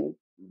marriage and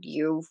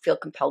you feel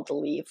compelled to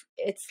leave,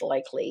 it's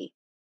likely,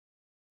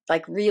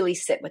 like, really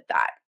sit with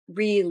that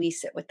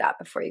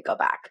before you go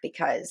back,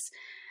 because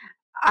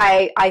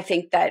I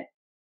think that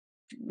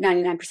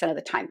 99% of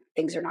the time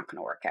things are not going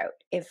to work out.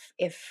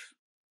 If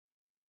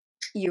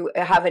you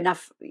have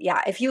enough.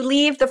 Yeah. If you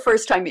leave the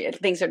first time,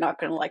 things are not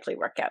going to likely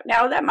work out.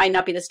 Now, that might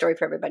not be the story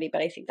for everybody,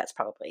 but I think that's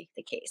probably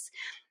the case.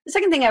 The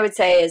second thing I would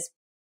say is,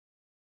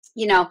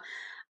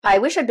 I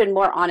wish I'd been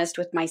more honest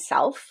with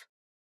myself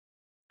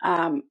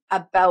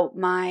about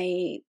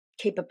my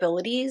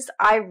capabilities.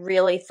 I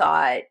really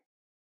thought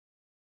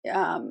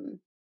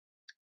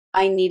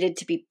I needed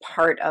to be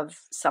part of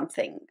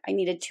something. I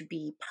needed to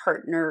be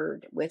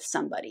partnered with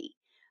somebody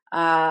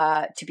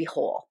to be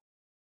whole.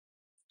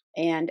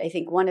 And I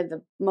think one of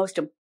the most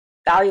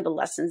valuable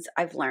lessons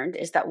I've learned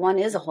is that one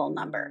is a whole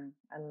number.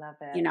 I love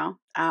it.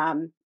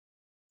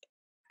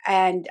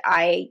 And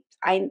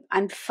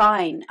I'm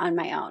fine on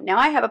my own. Now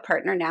I have a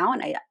partner now,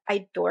 and I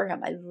adore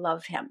him. I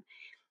love him.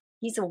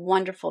 He's a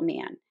wonderful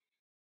man.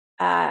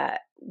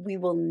 We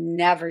will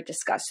never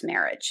discuss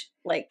marriage.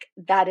 Like,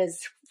 that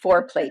is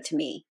foreplay to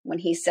me. When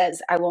he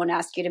says, I won't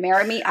ask you to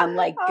marry me, I'm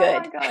like,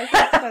 good. Oh my gosh,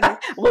 that's funny.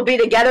 We'll be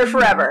together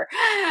forever.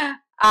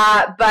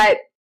 But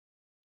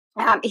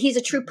he's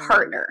a true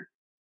partner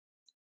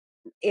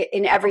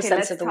in every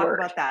sense of the word.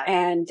 About that.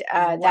 And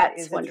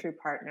that's a true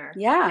partner.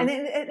 Yeah. And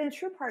a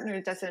true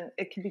partner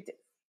it can be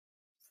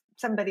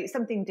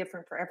something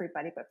different for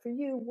everybody. But for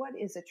you, what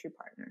is a true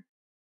partner?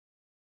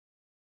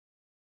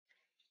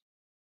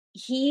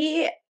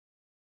 He,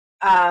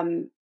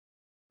 well,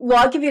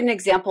 I'll give you an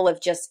example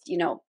of just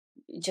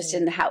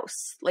in the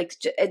house. Like,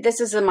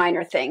 this is a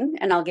minor thing,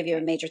 and I'll give you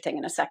a major thing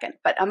in a second.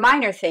 But a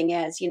minor thing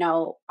is,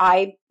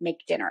 I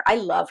make dinner. I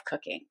love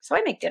cooking, so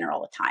I make dinner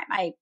all the time.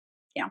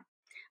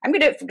 I'm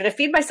going to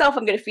feed myself.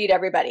 I'm going to feed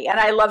everybody, and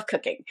I love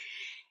cooking.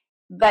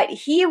 But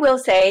he will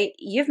say,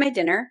 "You've made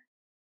dinner,"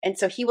 and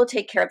so he will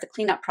take care of the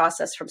cleanup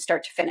process from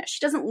start to finish.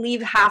 He doesn't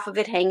leave half of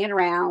it hanging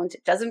around.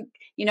 It doesn't,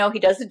 he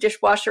does the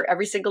dishwasher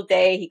every single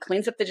day. He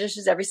cleans up the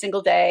dishes every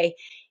single day.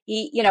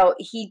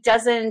 He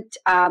doesn't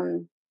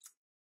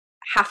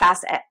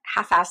half-ass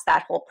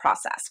that whole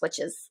process, which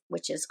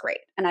is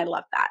great. And I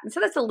love that. And so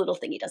that's a little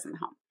thing he does in the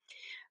home.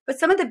 But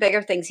some of the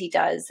bigger things he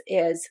does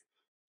is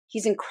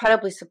he's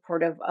incredibly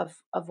supportive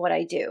of what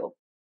I do.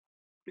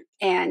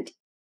 And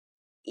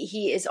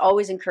he is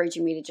always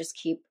encouraging me to just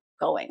keep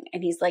going.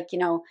 And he's like,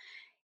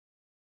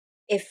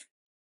 if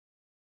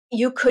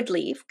you could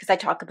leave, because I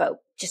talk about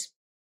just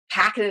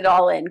packing it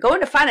all in,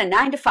 going to find a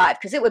 9 to 5,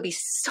 because it would be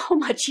so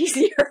much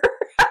easier.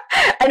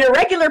 And a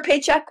regular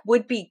paycheck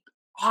would be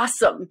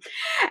awesome.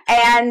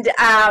 And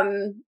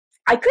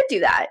I could do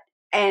that.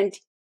 And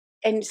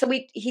so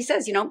he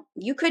says,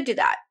 you could do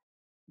that.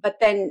 But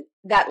then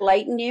that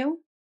light in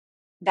you,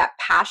 that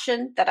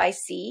passion that I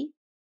see,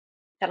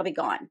 that'll be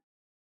gone.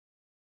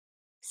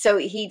 So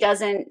he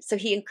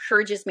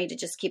encourages me to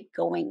just keep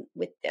going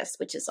with this,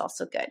 which is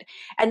also good.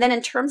 And then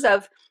in terms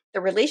of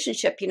the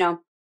relationship,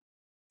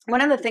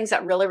 one of the things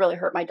that really, really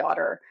hurt my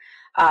daughter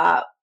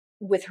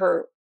with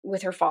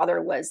her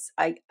father was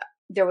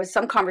there was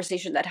some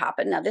conversation that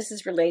happened. Now, this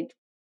is relayed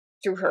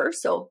through her,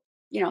 so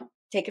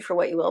take it for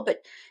what you will.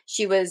 But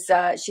she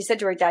said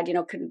to her dad,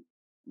 can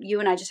you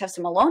and I just have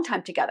some alone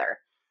time together?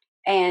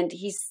 And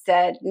he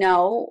said,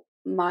 no,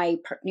 my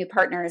new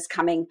partner is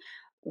coming.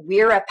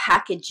 We're a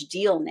package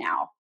deal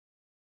now.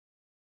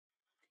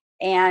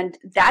 And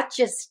that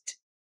just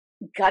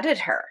gutted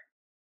her.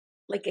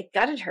 Like, it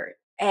gutted her.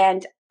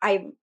 And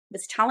I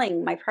was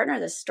telling my partner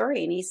this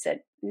story, and he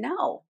said,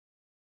 no.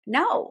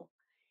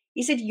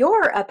 He said,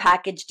 you're a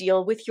package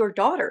deal with your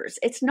daughters.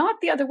 It's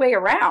not the other way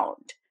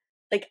around.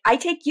 Like, I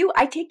take you,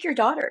 I take your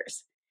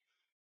daughters.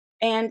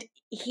 And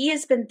he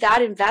has been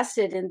that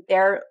invested in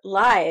their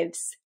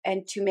lives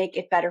and to make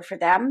it better for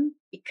them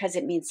because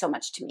it means so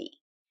much to me.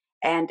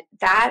 And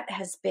that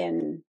has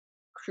been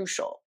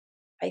crucial,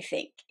 I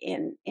think,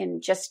 in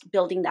just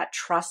building that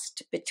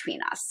trust between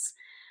us.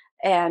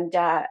 And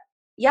I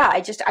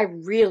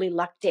really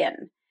lucked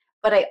in.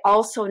 But I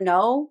also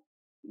know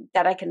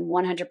that I can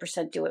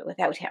 100% do it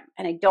without him.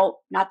 And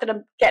not that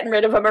I'm getting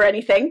rid of him or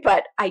anything,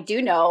 but I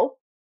do know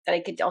that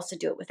I could also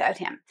do it without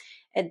him.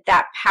 And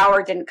that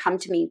power didn't come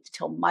to me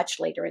until much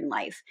later in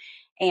life.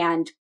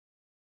 And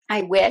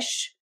I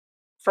wish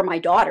for my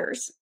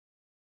daughters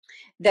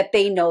that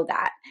they know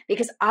that,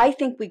 because I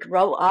think we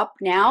grow up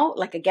now,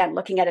 like, again,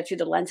 looking at it through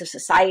the lens of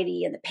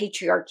society and the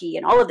patriarchy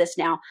and all of this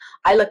now,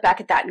 I look back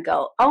at that and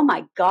go, oh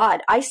my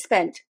God, I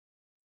spent,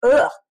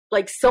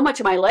 like, so much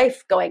of my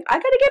life going, I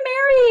got to get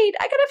married.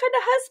 I got to find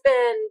a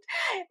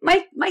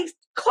husband. My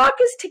clock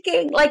is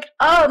ticking. Like,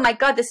 oh my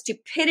God, the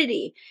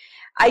stupidity.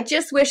 I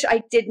just wish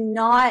I did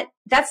not,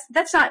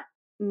 that's not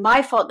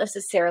my fault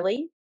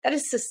necessarily. That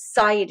is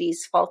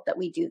society's fault that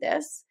we do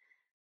this.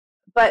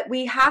 But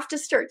we have to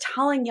start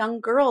telling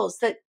young girls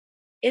that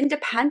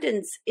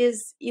independence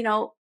is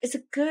a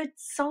good,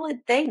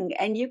 solid thing,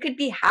 and you could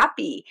be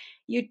happy.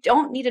 You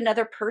don't need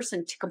another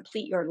person to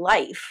complete your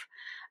life,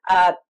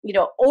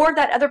 or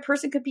that other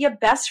person could be a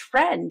best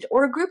friend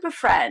or a group of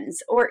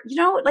friends, or,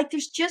 like,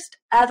 there's just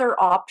other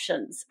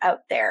options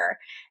out there.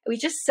 We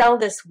just sell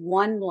this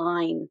one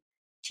line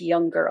to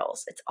young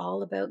girls. It's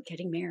all about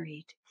getting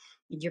married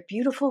and your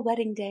beautiful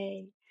wedding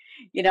day.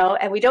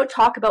 And we don't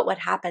talk about what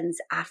happens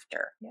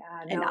after.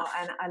 Yeah, no,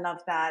 and I love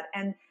that.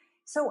 And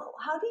So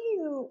how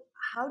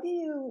do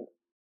you,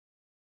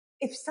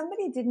 if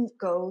somebody didn't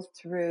go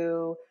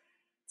through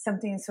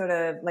something sort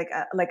of like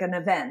an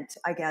event,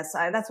 I guess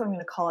that's what I'm going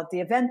to call it, the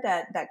event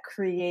that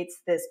creates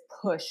this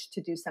push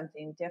to do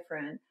something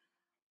different.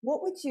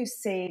 What would you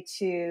say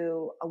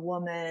to a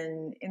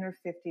woman in her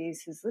 50s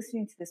who's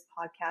listening to this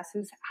podcast,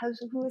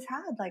 who has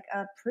had like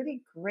a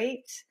pretty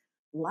great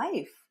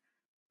life,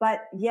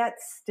 but yet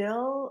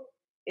still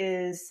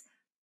is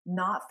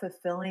not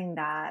fulfilling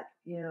that,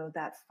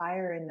 that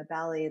fire in the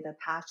belly, the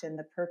passion,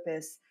 the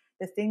purpose,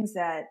 the things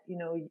that,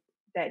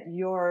 that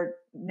your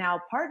now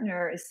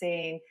partner is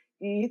saying,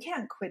 you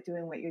can't quit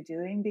doing what you're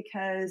doing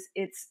because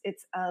it's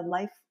a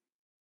life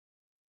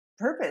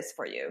purpose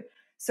for you.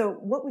 So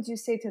what would you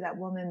say to that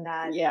woman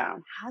that Yeah.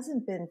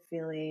 hasn't been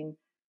feeling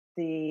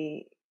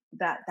the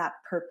that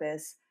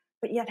purpose,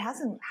 but yet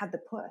hasn't had the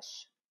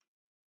push?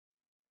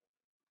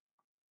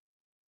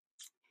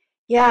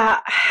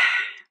 Yeah.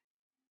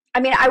 I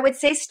mean, I would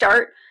say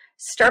start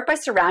by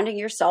surrounding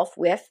yourself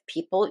with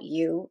people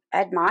you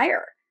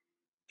admire,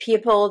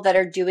 people that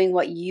are doing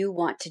what you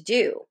want to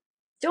do.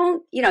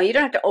 You don't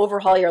have to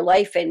overhaul your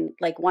life in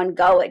like one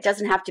go. It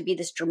doesn't have to be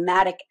this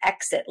dramatic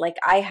exit like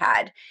I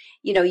had.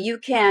 You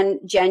can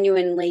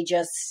genuinely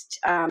just,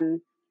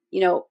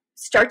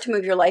 start to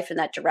move your life in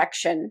that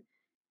direction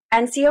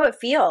and see how it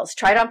feels.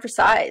 Try it on for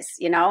size,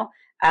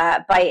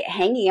 by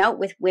hanging out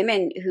with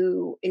women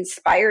who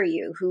inspire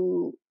you,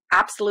 who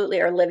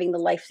absolutely are living the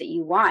life that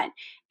you want,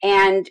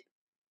 and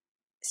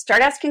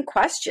start asking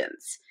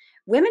questions.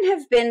 Women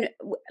have been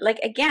like,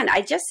 again,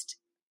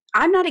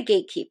 I'm not a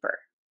gatekeeper.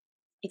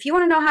 If you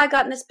want to know how I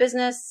got in this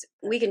business,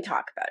 we can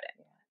talk about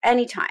it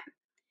anytime.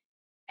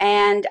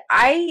 And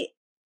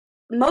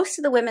most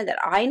of the women that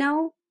I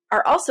know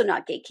are also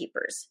not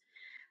gatekeepers,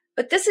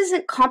 but this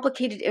isn't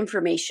complicated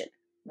information,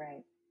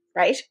 Right.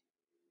 right?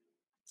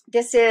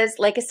 This is,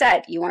 like I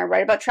said, you want to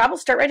write about travel,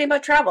 start writing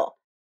about travel.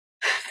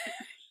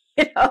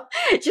 you know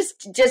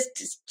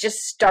just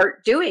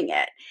start doing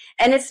it.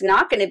 And it's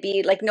not going to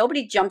be like,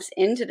 nobody jumps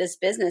into this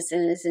business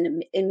and is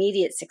an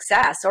immediate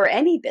success, or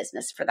any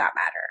business for that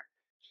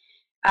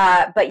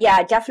matter. But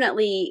yeah,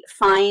 definitely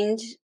find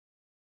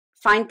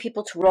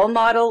people to role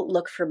model,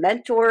 look for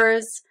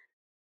mentors.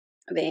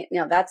 I mean,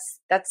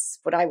 that's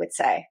what I would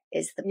say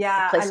is the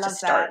Yeah, I place to love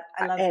start.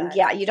 that. I love And that.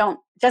 yeah, it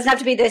doesn't have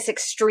to be this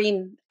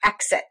extreme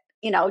exit.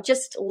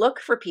 Just look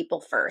for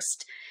people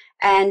first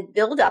and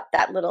build up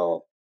that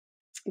little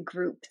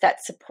group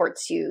that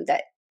supports you,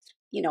 that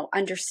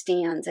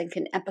understands and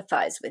can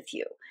empathize with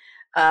you.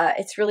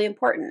 It's really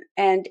important.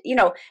 And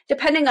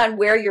depending on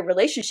where your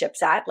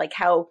relationship's at, like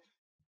how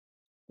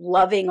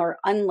loving or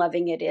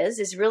unloving it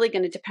is really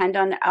going to depend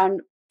on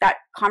that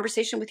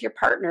conversation with your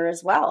partner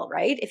as well,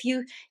 right? If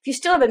you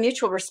still have a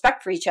mutual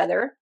respect for each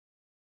other,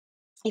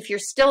 if you're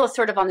still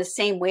sort of on the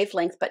same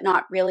wavelength but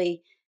not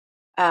really,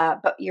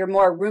 but you're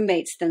more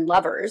roommates than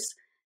lovers,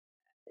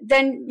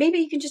 then maybe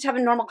you can just have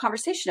a normal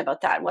conversation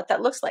about that and what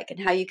that looks like and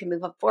how you can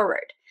move up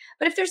forward.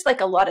 But if there's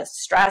like a lot of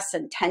stress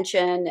and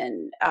tension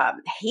and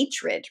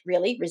hatred,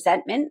 really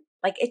resentment,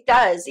 like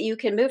you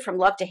can move from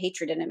love to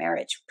hatred in a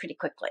marriage pretty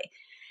quickly.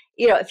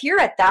 If you're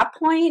at that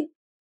point,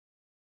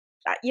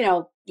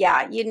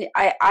 yeah,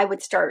 I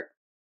would start.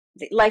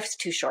 Life's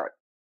too short.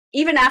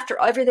 Even after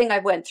everything I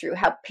went through,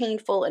 how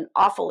painful and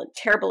awful and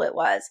terrible it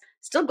was,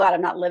 still glad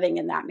I'm not living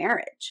in that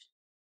marriage,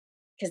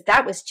 because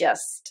that was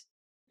stress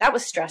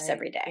Right.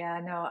 every day. Yeah,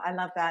 no, I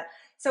love that.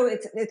 So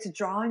it's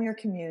drawing your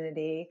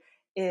community.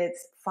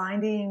 It's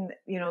finding,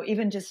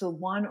 even just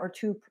one or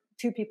two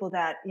people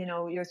that,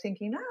 you're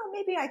thinking, oh,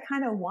 maybe I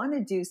kind of want to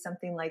do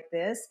something like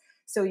this.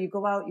 So you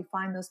go out, you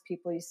find those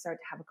people, you start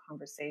to have a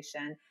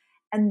conversation.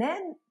 And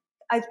then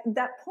at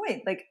that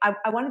point, like,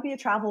 I want to be a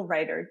travel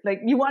writer.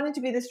 Like, you wanted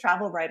to be this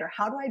travel writer.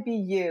 How do I be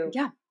you?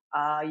 Yeah.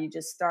 You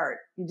just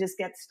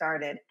get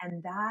started.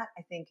 And that,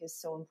 I think, is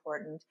so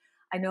important.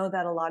 I know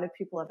that a lot of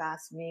people have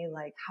asked me,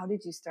 like, how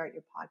did you start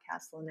your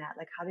podcast, Lynette?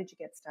 Like, how did you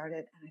get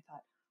started? And I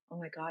thought, oh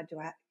my God,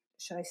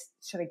 should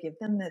I give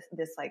them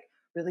this like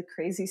really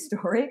crazy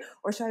story,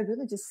 or should I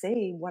really just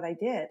say what I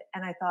did?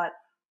 And I thought,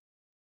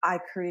 I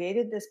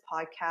created this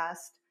podcast,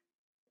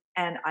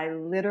 and I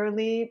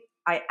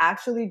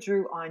actually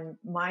drew on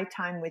my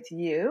time with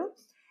you,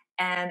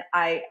 and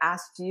I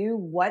asked you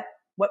what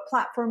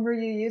platform were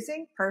you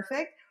using?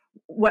 Perfect.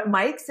 What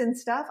mics and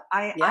stuff.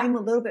 Yeah. I'm a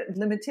little bit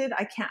limited.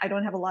 I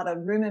don't have a lot of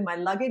room in my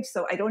luggage,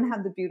 so I don't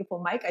have the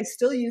beautiful mic. I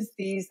still use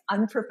these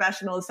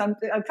unprofessional.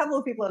 A couple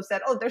of people have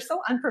said, "Oh, they're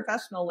so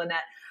unprofessional,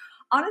 Lynette."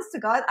 Honest to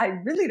God, I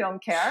really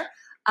don't care.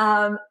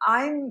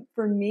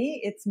 For me,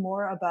 it's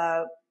more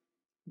about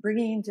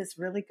bringing just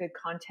really good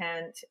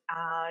content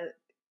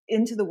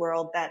into the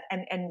world, that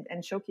and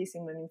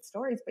showcasing women's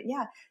stories. But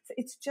yeah, so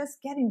it's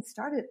just getting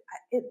started.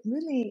 It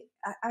really,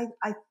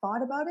 I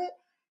thought about it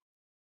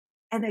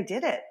and I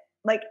did it.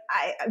 Like,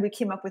 we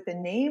came up with a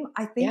name.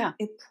 I think Yeah.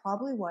 it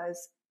probably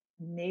was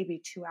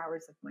maybe 2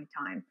 hours of my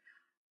time.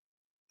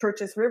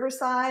 Purchase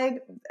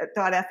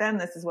Riverside.fm.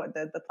 This is what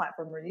the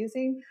platform we're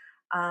using.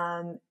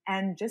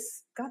 and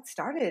just got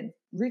started,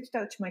 reached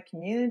out to my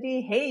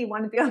community. Hey, you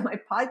want to be on my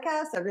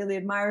podcast? I really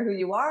admire who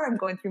you are. I'm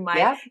going through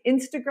my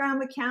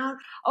Instagram account.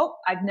 Oh,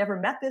 I've never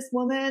met this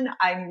woman.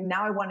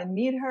 Now I want to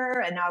meet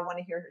her, and now I want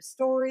to hear her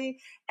story.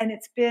 And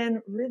it's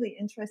been really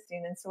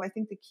interesting. And so I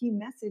think the key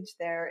message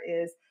there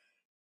is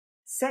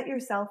set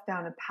yourself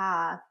down a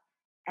path,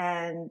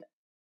 and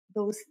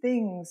those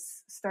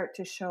things start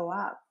to show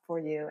up for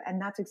you.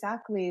 And that's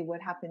exactly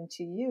what happened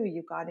to you.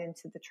 You got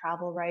into the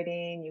travel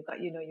writing, you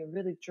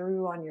really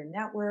drew on your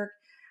network,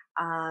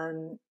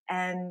 and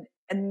then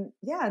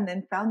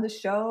found the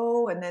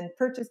show, and then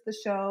purchased the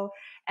show.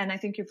 And I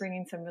think you're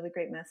bringing some really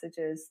great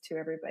messages to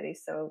everybody.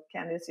 So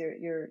Candace,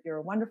 you're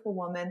a wonderful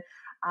woman.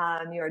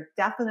 You're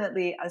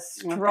definitely a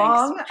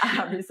strong,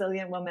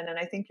 resilient woman. And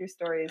I think your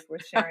story is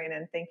worth sharing,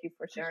 and thank you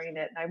for sharing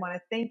it. And I want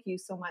to thank you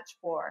so much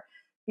for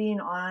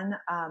being on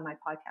my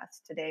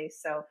podcast today.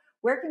 So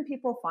where can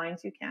people find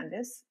you,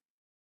 Candace?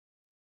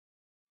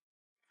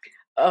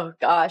 Oh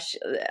gosh,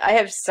 I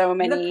have so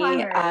many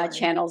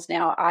channels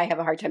now. I have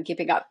a hard time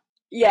keeping up.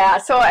 Yeah,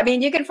 so I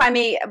mean, you can find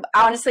me,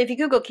 honestly, if you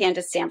Google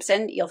Candace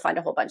Sampson, you'll find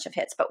a whole bunch of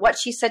hits. But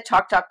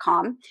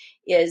whatshesaidtalk.com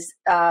is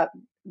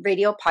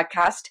radio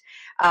podcast.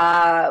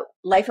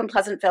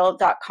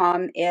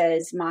 Lifeinpleasantville.com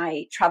is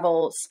my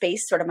travel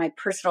space, sort of my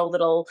personal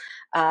little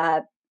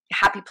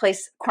happy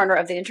place corner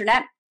of the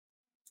internet.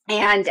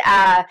 And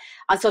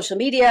on social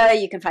media,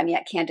 you can find me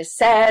at Candace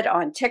Said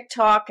on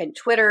TikTok and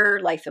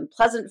Twitter, Life in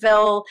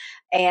Pleasantville,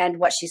 and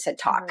What She Said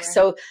Talk.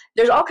 So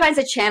there's all kinds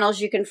of channels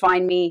you can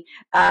find me.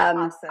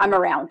 Awesome. I'm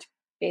around,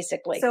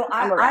 basically. So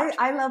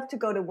I love to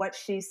go to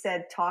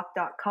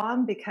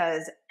whatshesaidtalk.com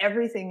because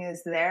everything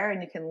is there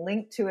and you can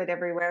link to it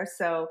everywhere.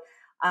 So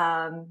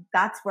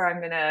that's where I'm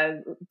going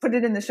to put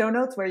it in the show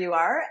notes where you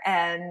are.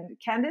 And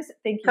Candace,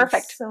 thank you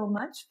so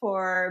much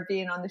for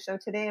being on the show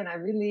today. And I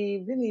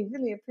really, really,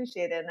 really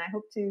appreciate it. And I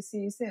hope to see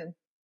you soon.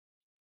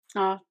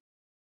 Oh,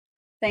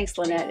 thanks,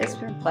 Lynette. It's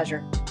been a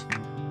pleasure.